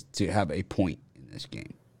to have a point in this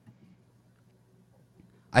game.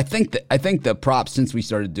 I think the props, since we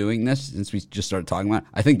started doing this, since we just started talking about it,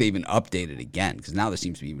 I think they even updated again because now there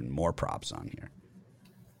seems to be even more props on here.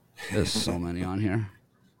 There's so many on here.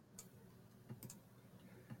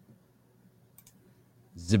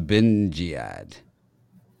 Zabinjad.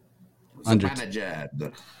 Under 2.5.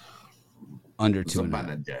 Under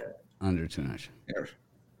 2.5. Yeah.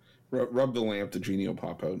 Rub the lamp, the genie will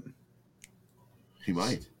pop out. He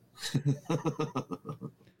might.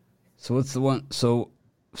 So what's the one? So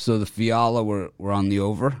the Fiala we're on the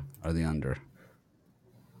over or the under?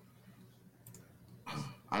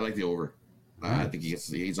 I like the over. I think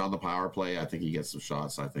he's on the power play. I think he gets some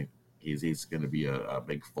shots. I think he's going to be a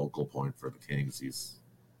big focal point for the Kings.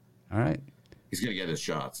 All right. He's going to get his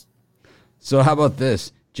shots. So how about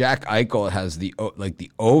this? Jack Eichel has the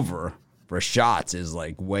over for shots is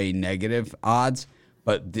like way negative odds,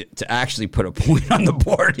 but to actually put a point on the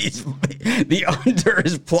board, the under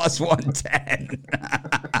is plus 110.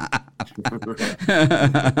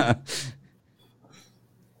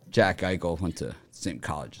 Jack Eichel went to the same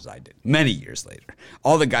college as I did many years later.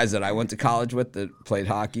 All the guys that I went to college with that played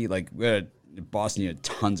hockey, like we had Boston, you had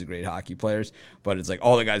tons of great hockey players, but it's like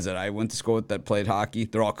all the guys that I went to school with that played hockey,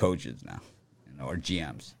 they're all coaches now, or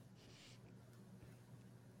GMs.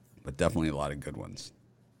 But definitely a lot of good ones.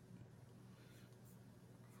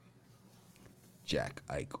 Jack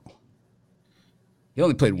Eichel. He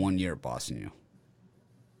only played 1 year at Boston U.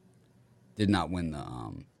 Did not win the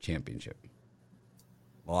championship.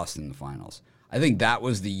 Lost in the finals. I think that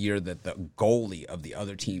was the year that the goalie of the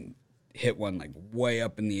other team hit one like way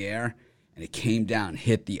up in the air, and it came down,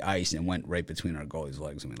 hit the ice, and went right between our goalie's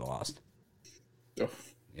legs, and we lost. Oh.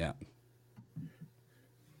 Yeah.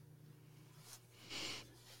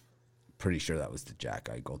 Pretty sure that was the Jack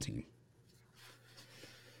Eichel team.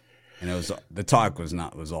 And it was the talk was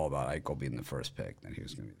all about Eichel being the first pick, that he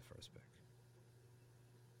was going to be the first pick.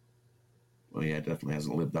 Well, yeah, it definitely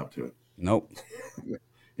hasn't lived up to it. Nope.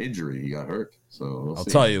 Injury, he got hurt. So I'll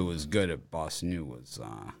tell you, who was good at Boston U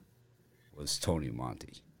was Tony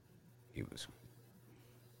Monty. He was.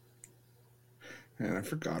 Man, I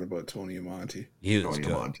forgot about Tony Monty. He was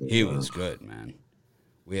good. He was good, man.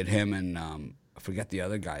 We had him and I forget the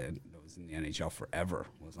other guy that was in the NHL forever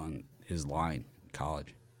was on his line in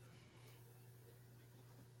college.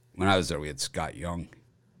 When I was there, we had Scott Young.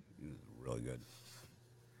 He was really good.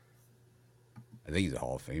 I think he's a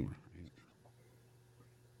Hall of Famer.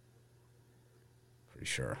 Pretty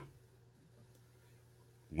sure.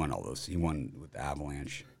 He won all those. He won with the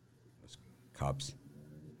Avalanche, those cups.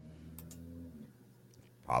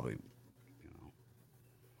 Probably,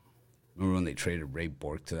 Remember when they traded Ray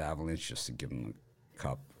Bork to the Avalanche just to give him a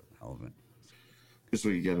cup? Hell of it. Just so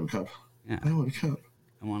you get him a cup. Yeah. I want a cup.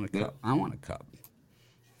 I want a cup. I want a cup.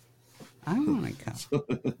 I want a cup.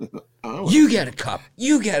 Oh. You get a cup.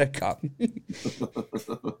 You get a cup.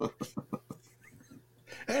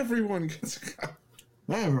 Everyone gets a cup.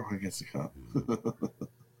 Everyone gets a cup.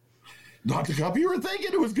 Not the cup you were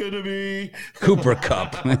thinking it was going to be. Cooper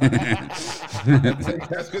Cup. I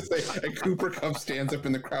was going to say, a Cooper Cup stands up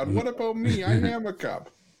in the crowd. What about me? I am a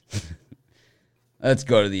cup. Let's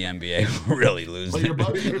go to the NBA. We're really losing. Well, your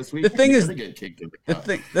buddy this week, the thing is, get kicked in the cup.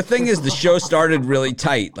 the thing is, the show started really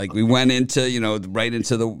tight. Like we went into, right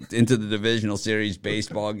into the divisional series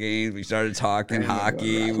baseball games. We started talking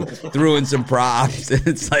hockey, we threw in some props.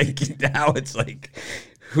 It's like now it's like,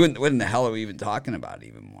 what in the hell are we even talking about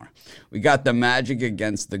even more? We got the Magic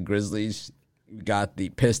against the Grizzlies. We got the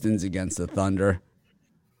Pistons against the Thunder.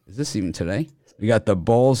 Is this even today? We got the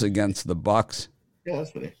Bulls against the Bucks. Yeah,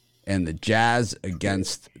 that's today. And the Jazz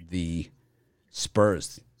against the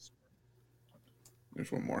Spurs.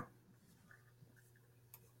 There's one more.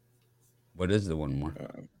 What is the one more?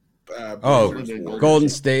 Golden Golden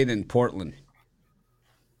State and Portland.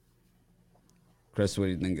 Chris, what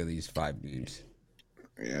do you think of these 5 games?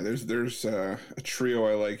 Yeah, there's a trio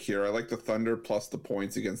I like here. I like the Thunder plus the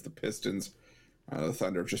points against the Pistons. The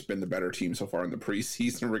Thunder have just been the better team so far in the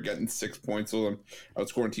preseason. We're getting 6 points with them,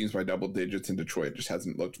 outscoring teams by double digits, and Detroit just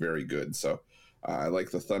hasn't looked very good. So I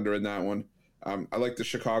like the Thunder in that one. I like the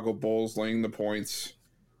Chicago Bulls laying the points.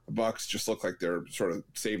 The Bucks just look like they're sort of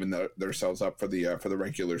saving themselves up for the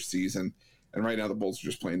regular season. And right now, the Bulls are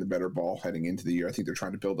just playing the better ball heading into the year. I think they're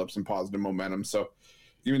trying to build up some positive momentum. So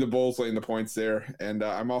give me the Bulls laying the points there. And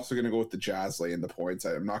I'm also going to go with the Jazz laying the points.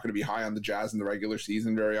 I'm not going to be high on the Jazz in the regular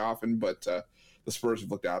season very often, but the Spurs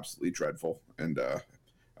have looked absolutely dreadful. And I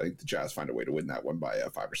think the Jazz find a way to win that one by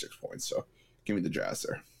 5 or 6 points. So give me the Jazz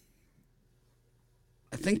there.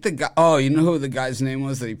 I think the guy. Oh, you know who the guy's name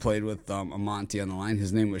was that he played with Amonte on the line?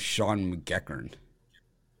 His name was Sean McGeckern.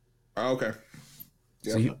 Oh, okay.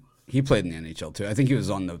 Yeah. So he played in the NHL too. I think he was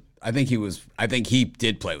on the. I think he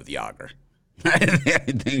did play with Yager. I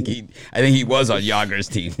think he was on Yager's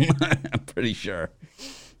team. I'm pretty sure.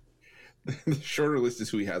 The shorter list is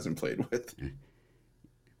who he hasn't played with.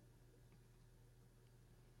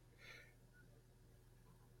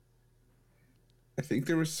 I think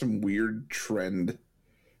there was some weird trend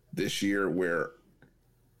this year where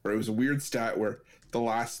it was a weird stat where the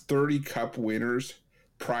last 30 cup winners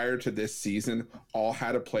prior to this season all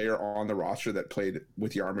had a player on the roster that played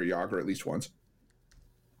with Jaromir Jagr at least once.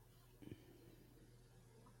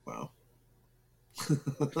 Wow.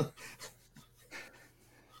 The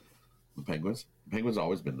Penguins? The Penguins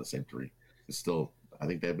always been the same three. It's still, I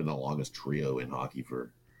think they've been the longest trio in hockey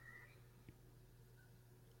for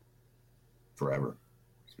forever.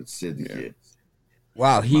 It's been Sid the Kid.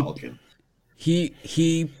 Wow, he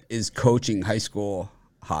is coaching high school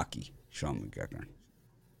hockey, Sean McGeckern.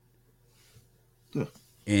 Yeah.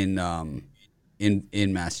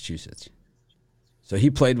 In Massachusetts. So he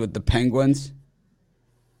played with the Penguins,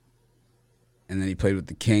 and then he played with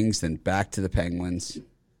the Kings, then back to the Penguins,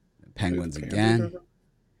 Penguins again,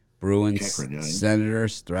 Bruins,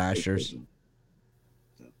 Senators, Thrashers.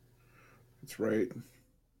 That's right.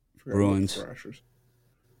 Bruins. Thrashers.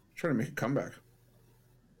 Trying to make a comeback.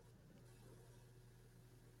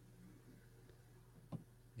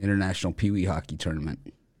 International Pee Wee Hockey Tournament.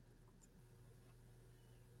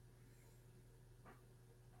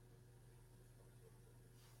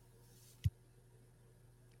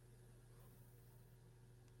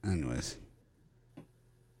 Anyways.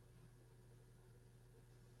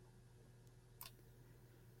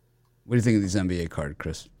 What do you think of these NBA card,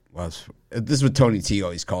 Chris? Well, this is what Tony T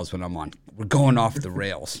always calls when I'm on. We're going off the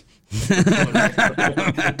rails.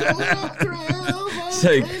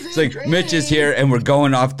 It's like Mitch is here and we're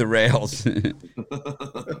going off the rails. No,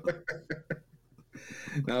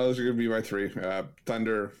 those are going to be my three.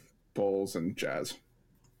 Thunder, Bulls, and Jazz.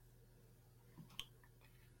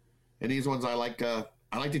 And these ones I like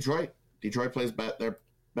Detroit. Detroit plays their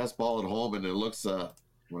best ball at home, and it looks,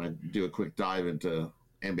 when I do a quick dive into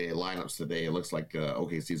NBA lineups today, it looks like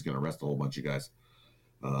OKC is going to rest a whole bunch of guys.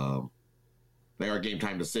 They are game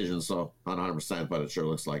time decisions, so not 100%, but it sure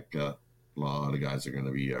looks like a lot of guys are going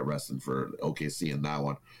to be resting for OKC in that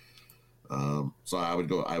one. So I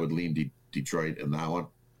would lean Detroit in that one.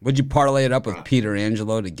 Would you parlay it up with Peter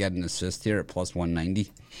Angelo to get an assist here at plus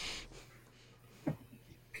 190?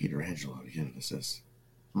 Peter Angelo to get an assist.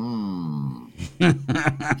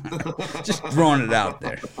 Just throwing it out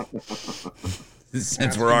there.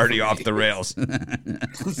 Since we're already off the rails.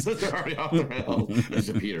 Since we're already off the rails. There's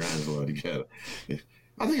a Peter Angelo to get it.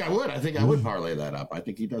 I think I would parlay that up. I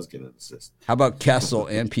think he does get an assist. How about Kessel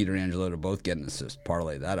and Peter Angelo to both get an assist?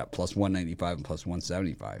 Parlay that up. Plus 195 and plus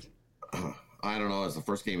 175. I don't know. It's the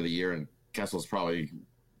first game of the year, and Kessel's probably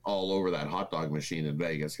all over that hot dog machine in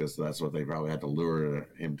Vegas because that's what they probably had to lure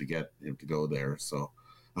him to get him to go there. So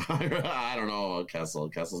I don't know, Kessel.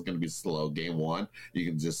 Kessel's going to be slow. Game one, you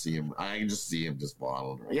can just see him. I can just see him just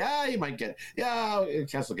bottled. Yeah, he might get. Yeah,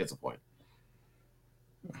 Kessel gets a point.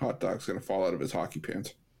 Hot dog's going to fall out of his hockey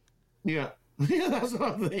pants. Yeah, yeah, that's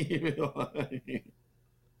what I'm thinking.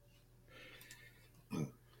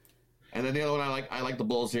 And then the other one I like the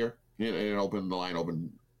Bulls here. The line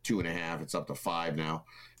opened 2.5. It's up to 5 now.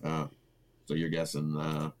 So you're guessing.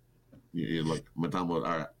 You look, Mutombo.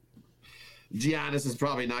 All right. Giannis is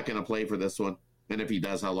probably not going to play for this one. And if he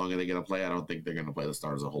does, how long are they going to play? I don't think they're going to play the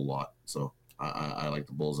Stars a whole lot. So I like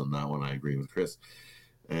the Bulls in that one. I agree with Chris.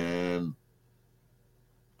 And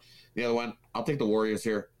the other one, I'll take the Warriors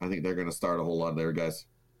here. I think they're going to start a whole lot of their guys.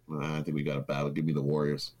 I think we got a battle. Give me the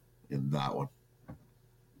Warriors in that one.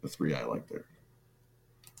 The 3 I like there.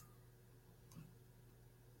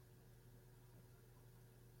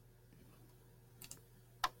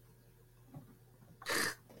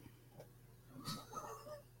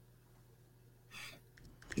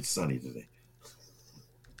 It's sunny today.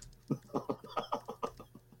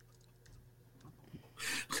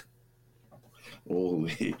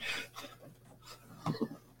 Holy.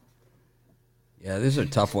 Yeah, these are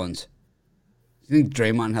tough ones. You think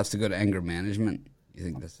Draymond has to go to anger management?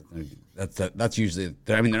 You think that's usually?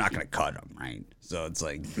 I mean, they're not going to cut him, right? So it's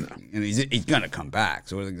like, and he's going to come back.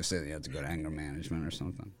 So what are they going to say? They have to go to anger management or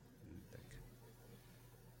something.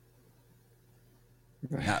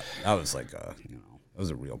 That was like a, it was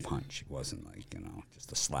a real punch. It wasn't like,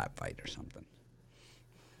 just a slap fight or something.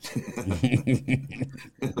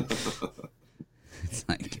 It's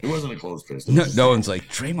like, it wasn't a closed fist. No one's like,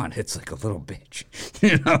 Draymond hits like a little bitch.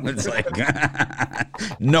 It's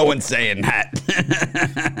like, no one's saying that.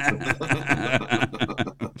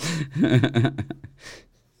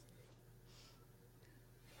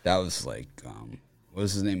 That was like, what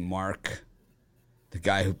was his name? Mark, the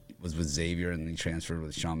guy who was with Xavier and he transferred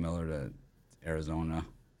with Sean Miller to Arizona.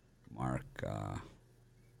 Mark,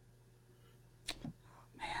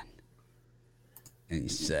 and he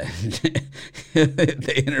said,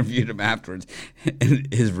 they interviewed him afterwards, and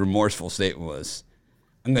his remorseful statement was,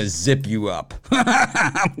 I'm going to zip you up.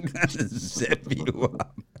 I'm going to zip you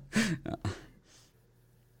up.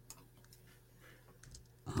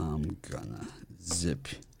 I'm going to zip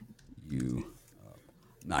you up.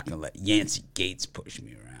 I'm not going to let Yancey Gates push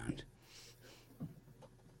me around.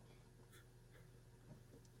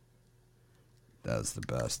 That was the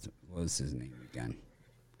best. What was his name again?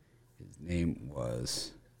 His name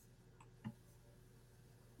was...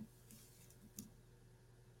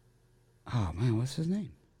 Oh, man, what's his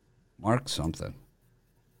name? Mark something.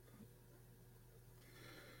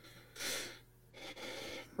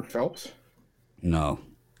 Mark Phelps? No.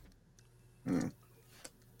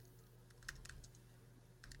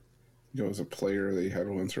 He was a player they had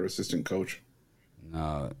once for assistant coach.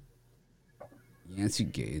 No. Yancey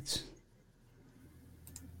Gates.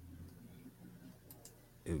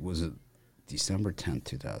 It was December 10th,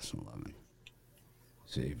 2011.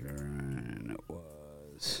 Xavier, and it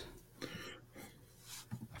was...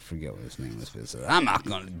 I forget what his name was, but it said, I'm not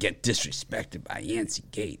going to get disrespected by Yancey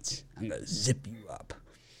Gates. I'm going to zip you up.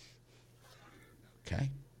 Okay.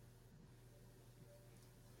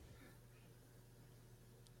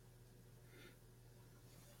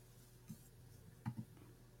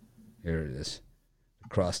 Here it is. The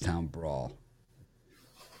Crosstown Brawl.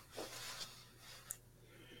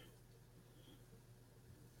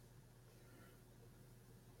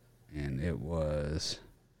 And it was...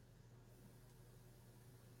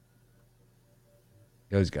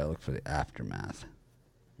 You always got to look for the aftermath.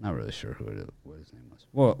 Not really sure what his name was.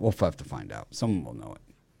 We'll have to find out. Someone will know it.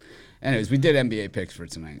 Anyways, we did NBA picks for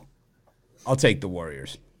tonight. I'll take the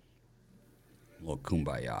Warriors. A little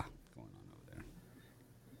kumbaya going on over there.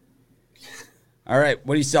 All right,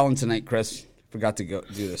 what are you selling tonight, Chris? Forgot to go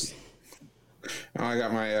do this. I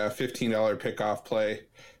got my $15 pick-off play.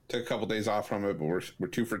 Took a couple days off from it, but we're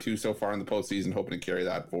 2 for 2 so far in the postseason, hoping to carry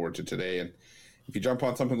that forward to today. And if you jump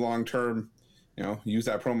on something long-term, use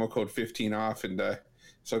that promo code 15 off, and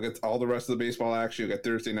so get all the rest of the baseball action. You get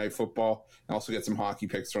Thursday night football, and also get some hockey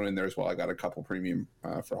picks thrown in there as well. I got a couple premium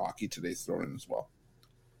for hockey today's thrown in as well.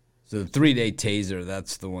 So the 3-day taser,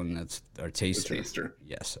 that's the one that's our taster. The taster.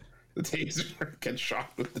 Yes. The taser. Get shot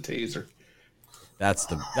with the taser. That's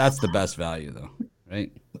the best value though,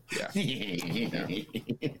 right? Yeah.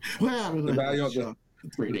 Well, the value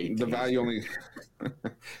only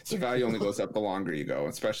goes up the longer you go,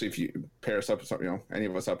 especially if you pair us up with something, any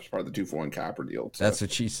of us up as part of the 2-for-1 capper deal. So that's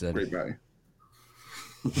what she said. Great value.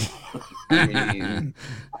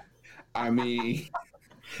 I mean,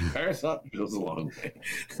 pairs up goes a long way.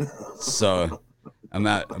 So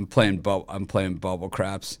I'm playing bubble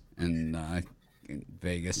craps in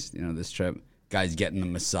Vegas, this trip. Guys getting the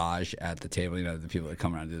massage at the table, the people that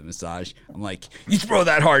come around to do the massage. I'm like, you throw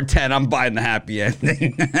that hard 10, I'm buying the happy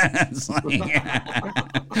ending. It's like,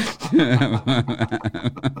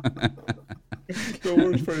 the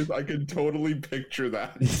worst part is I can totally picture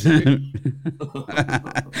that.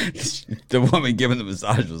 The woman giving the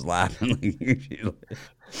massage was laughing.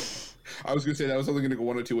 I was going to say that was only going to go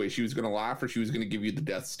one of two ways. She was going to laugh or she was going to give you the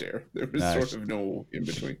death stare. There was sort of no in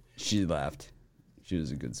between. She laughed. She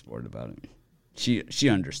was a good sport about it. She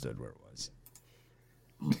understood where it was.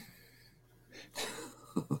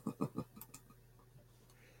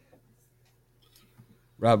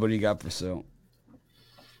 Rob, what do you got for sale?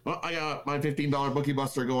 Well, I got my $15 Bookie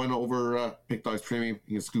Buster going over Pick Dogs Premium.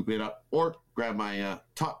 You can scoop it up or grab my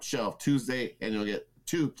Top Shelf Tuesday, and you'll get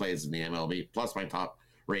 2 plays in the MLB plus my top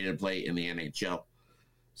rated play in the NHL.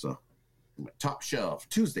 So, my Top Shelf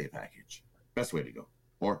Tuesday package, best way to go.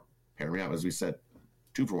 Or pair me up, as we said,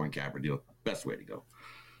 2-for-1 capper deal, best way to go.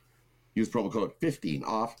 Use promo code 15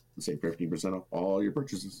 off and save 15% off all your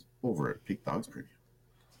purchases over at Pick Dogs Premium.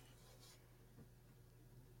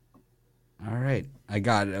 All right. I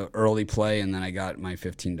got an early play, and then I got my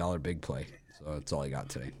 $15 big play. So that's all I got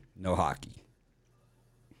today. No hockey.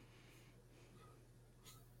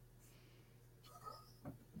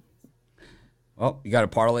 Well, you got a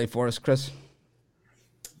parlay for us, Chris?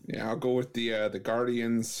 Yeah, I'll go with the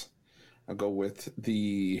Guardians. I'll go with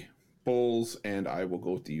the Bulls, and I will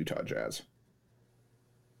go with the Utah Jazz.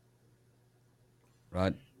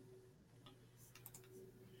 Rod?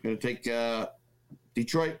 Going to take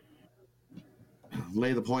Detroit,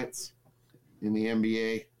 lay the points in the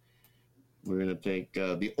NBA. We're going to take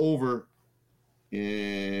the over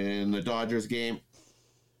in the Dodgers game.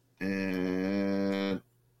 And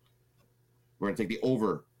we're going to take the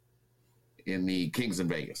over in the Kings in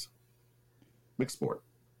Vegas. Mixed sport.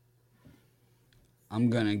 I'm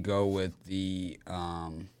gonna go with that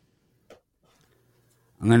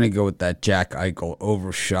Jack Eichel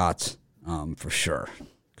over shots for sure,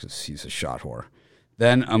 because he's a shot whore.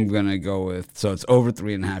 Then I'm gonna go with, so it's over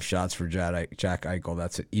 3.5 shots for Jack Eichel.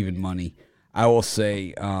 That's even money. I will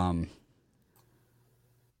say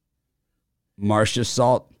Marcia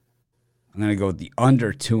Salt. I'm gonna go with the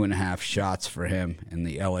under 2.5 shots for him in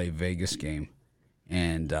the LA Vegas game,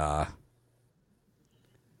 and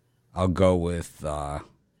I'll go with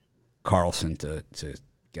Carlson to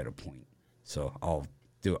get a point. So I'll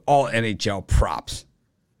do all NHL props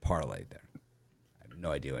parlay there. I have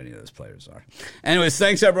no idea who any of those players are. Anyways,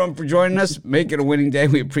 thanks everyone for joining us. Make it a winning day.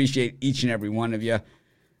 We appreciate each and every one of you.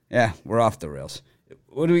 Yeah, we're off the rails.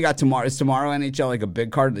 What do we got tomorrow? Is tomorrow NHL like a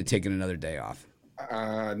big card, or are they taking another day off?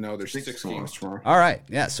 No, there's 6 games tomorrow. All right.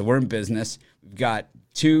 Yeah, so we're in business. We've got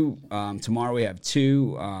 2. Tomorrow we have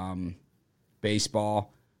 2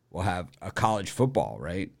 baseball. We'll have a college football,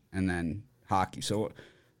 right? And then hockey. So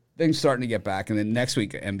things starting to get back. And then next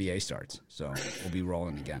week, NBA starts. So we'll be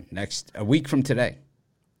rolling again. A week from today,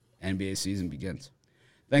 NBA season begins.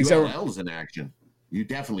 Thanks, everyone. ULL's in action. You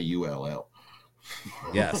definitely ULL.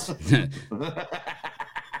 Yes.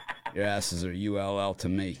 Your asses are ULL to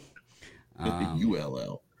me.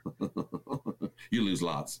 ULL. You lose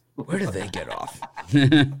lots. Where do they get off?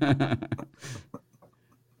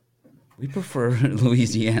 We prefer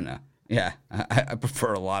Louisiana. Yeah, I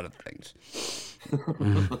prefer a lot of things.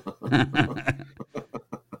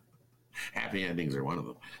 Happy endings are one of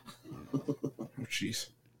them. Oh, jeez.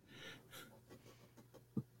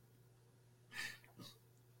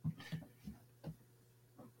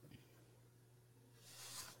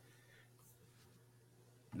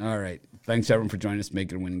 All right. Thanks, everyone, for joining us.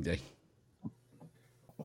 Make it a winning day.